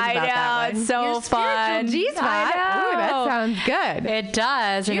excited about that one. It's so fun. G-Spot. Ooh, that sounds good. It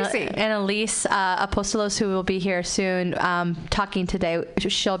does. Juicy. And Elise Apostolos, who will be here soon talking today,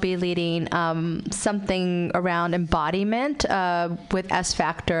 she'll be leading something around embodiment with S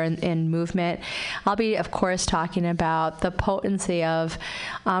Factor in movement. I'll be, of course, talking about the potency of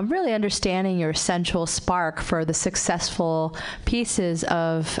really understanding your sensual spark for the successful pieces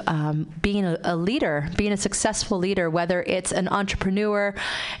of being a leader, being a successful leader, whether it's an entrepreneur.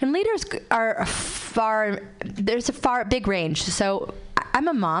 And leaders are there's a big range. So I'm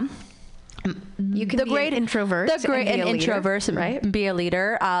a mom. You can be an introvert, right? Be a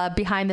leader behind the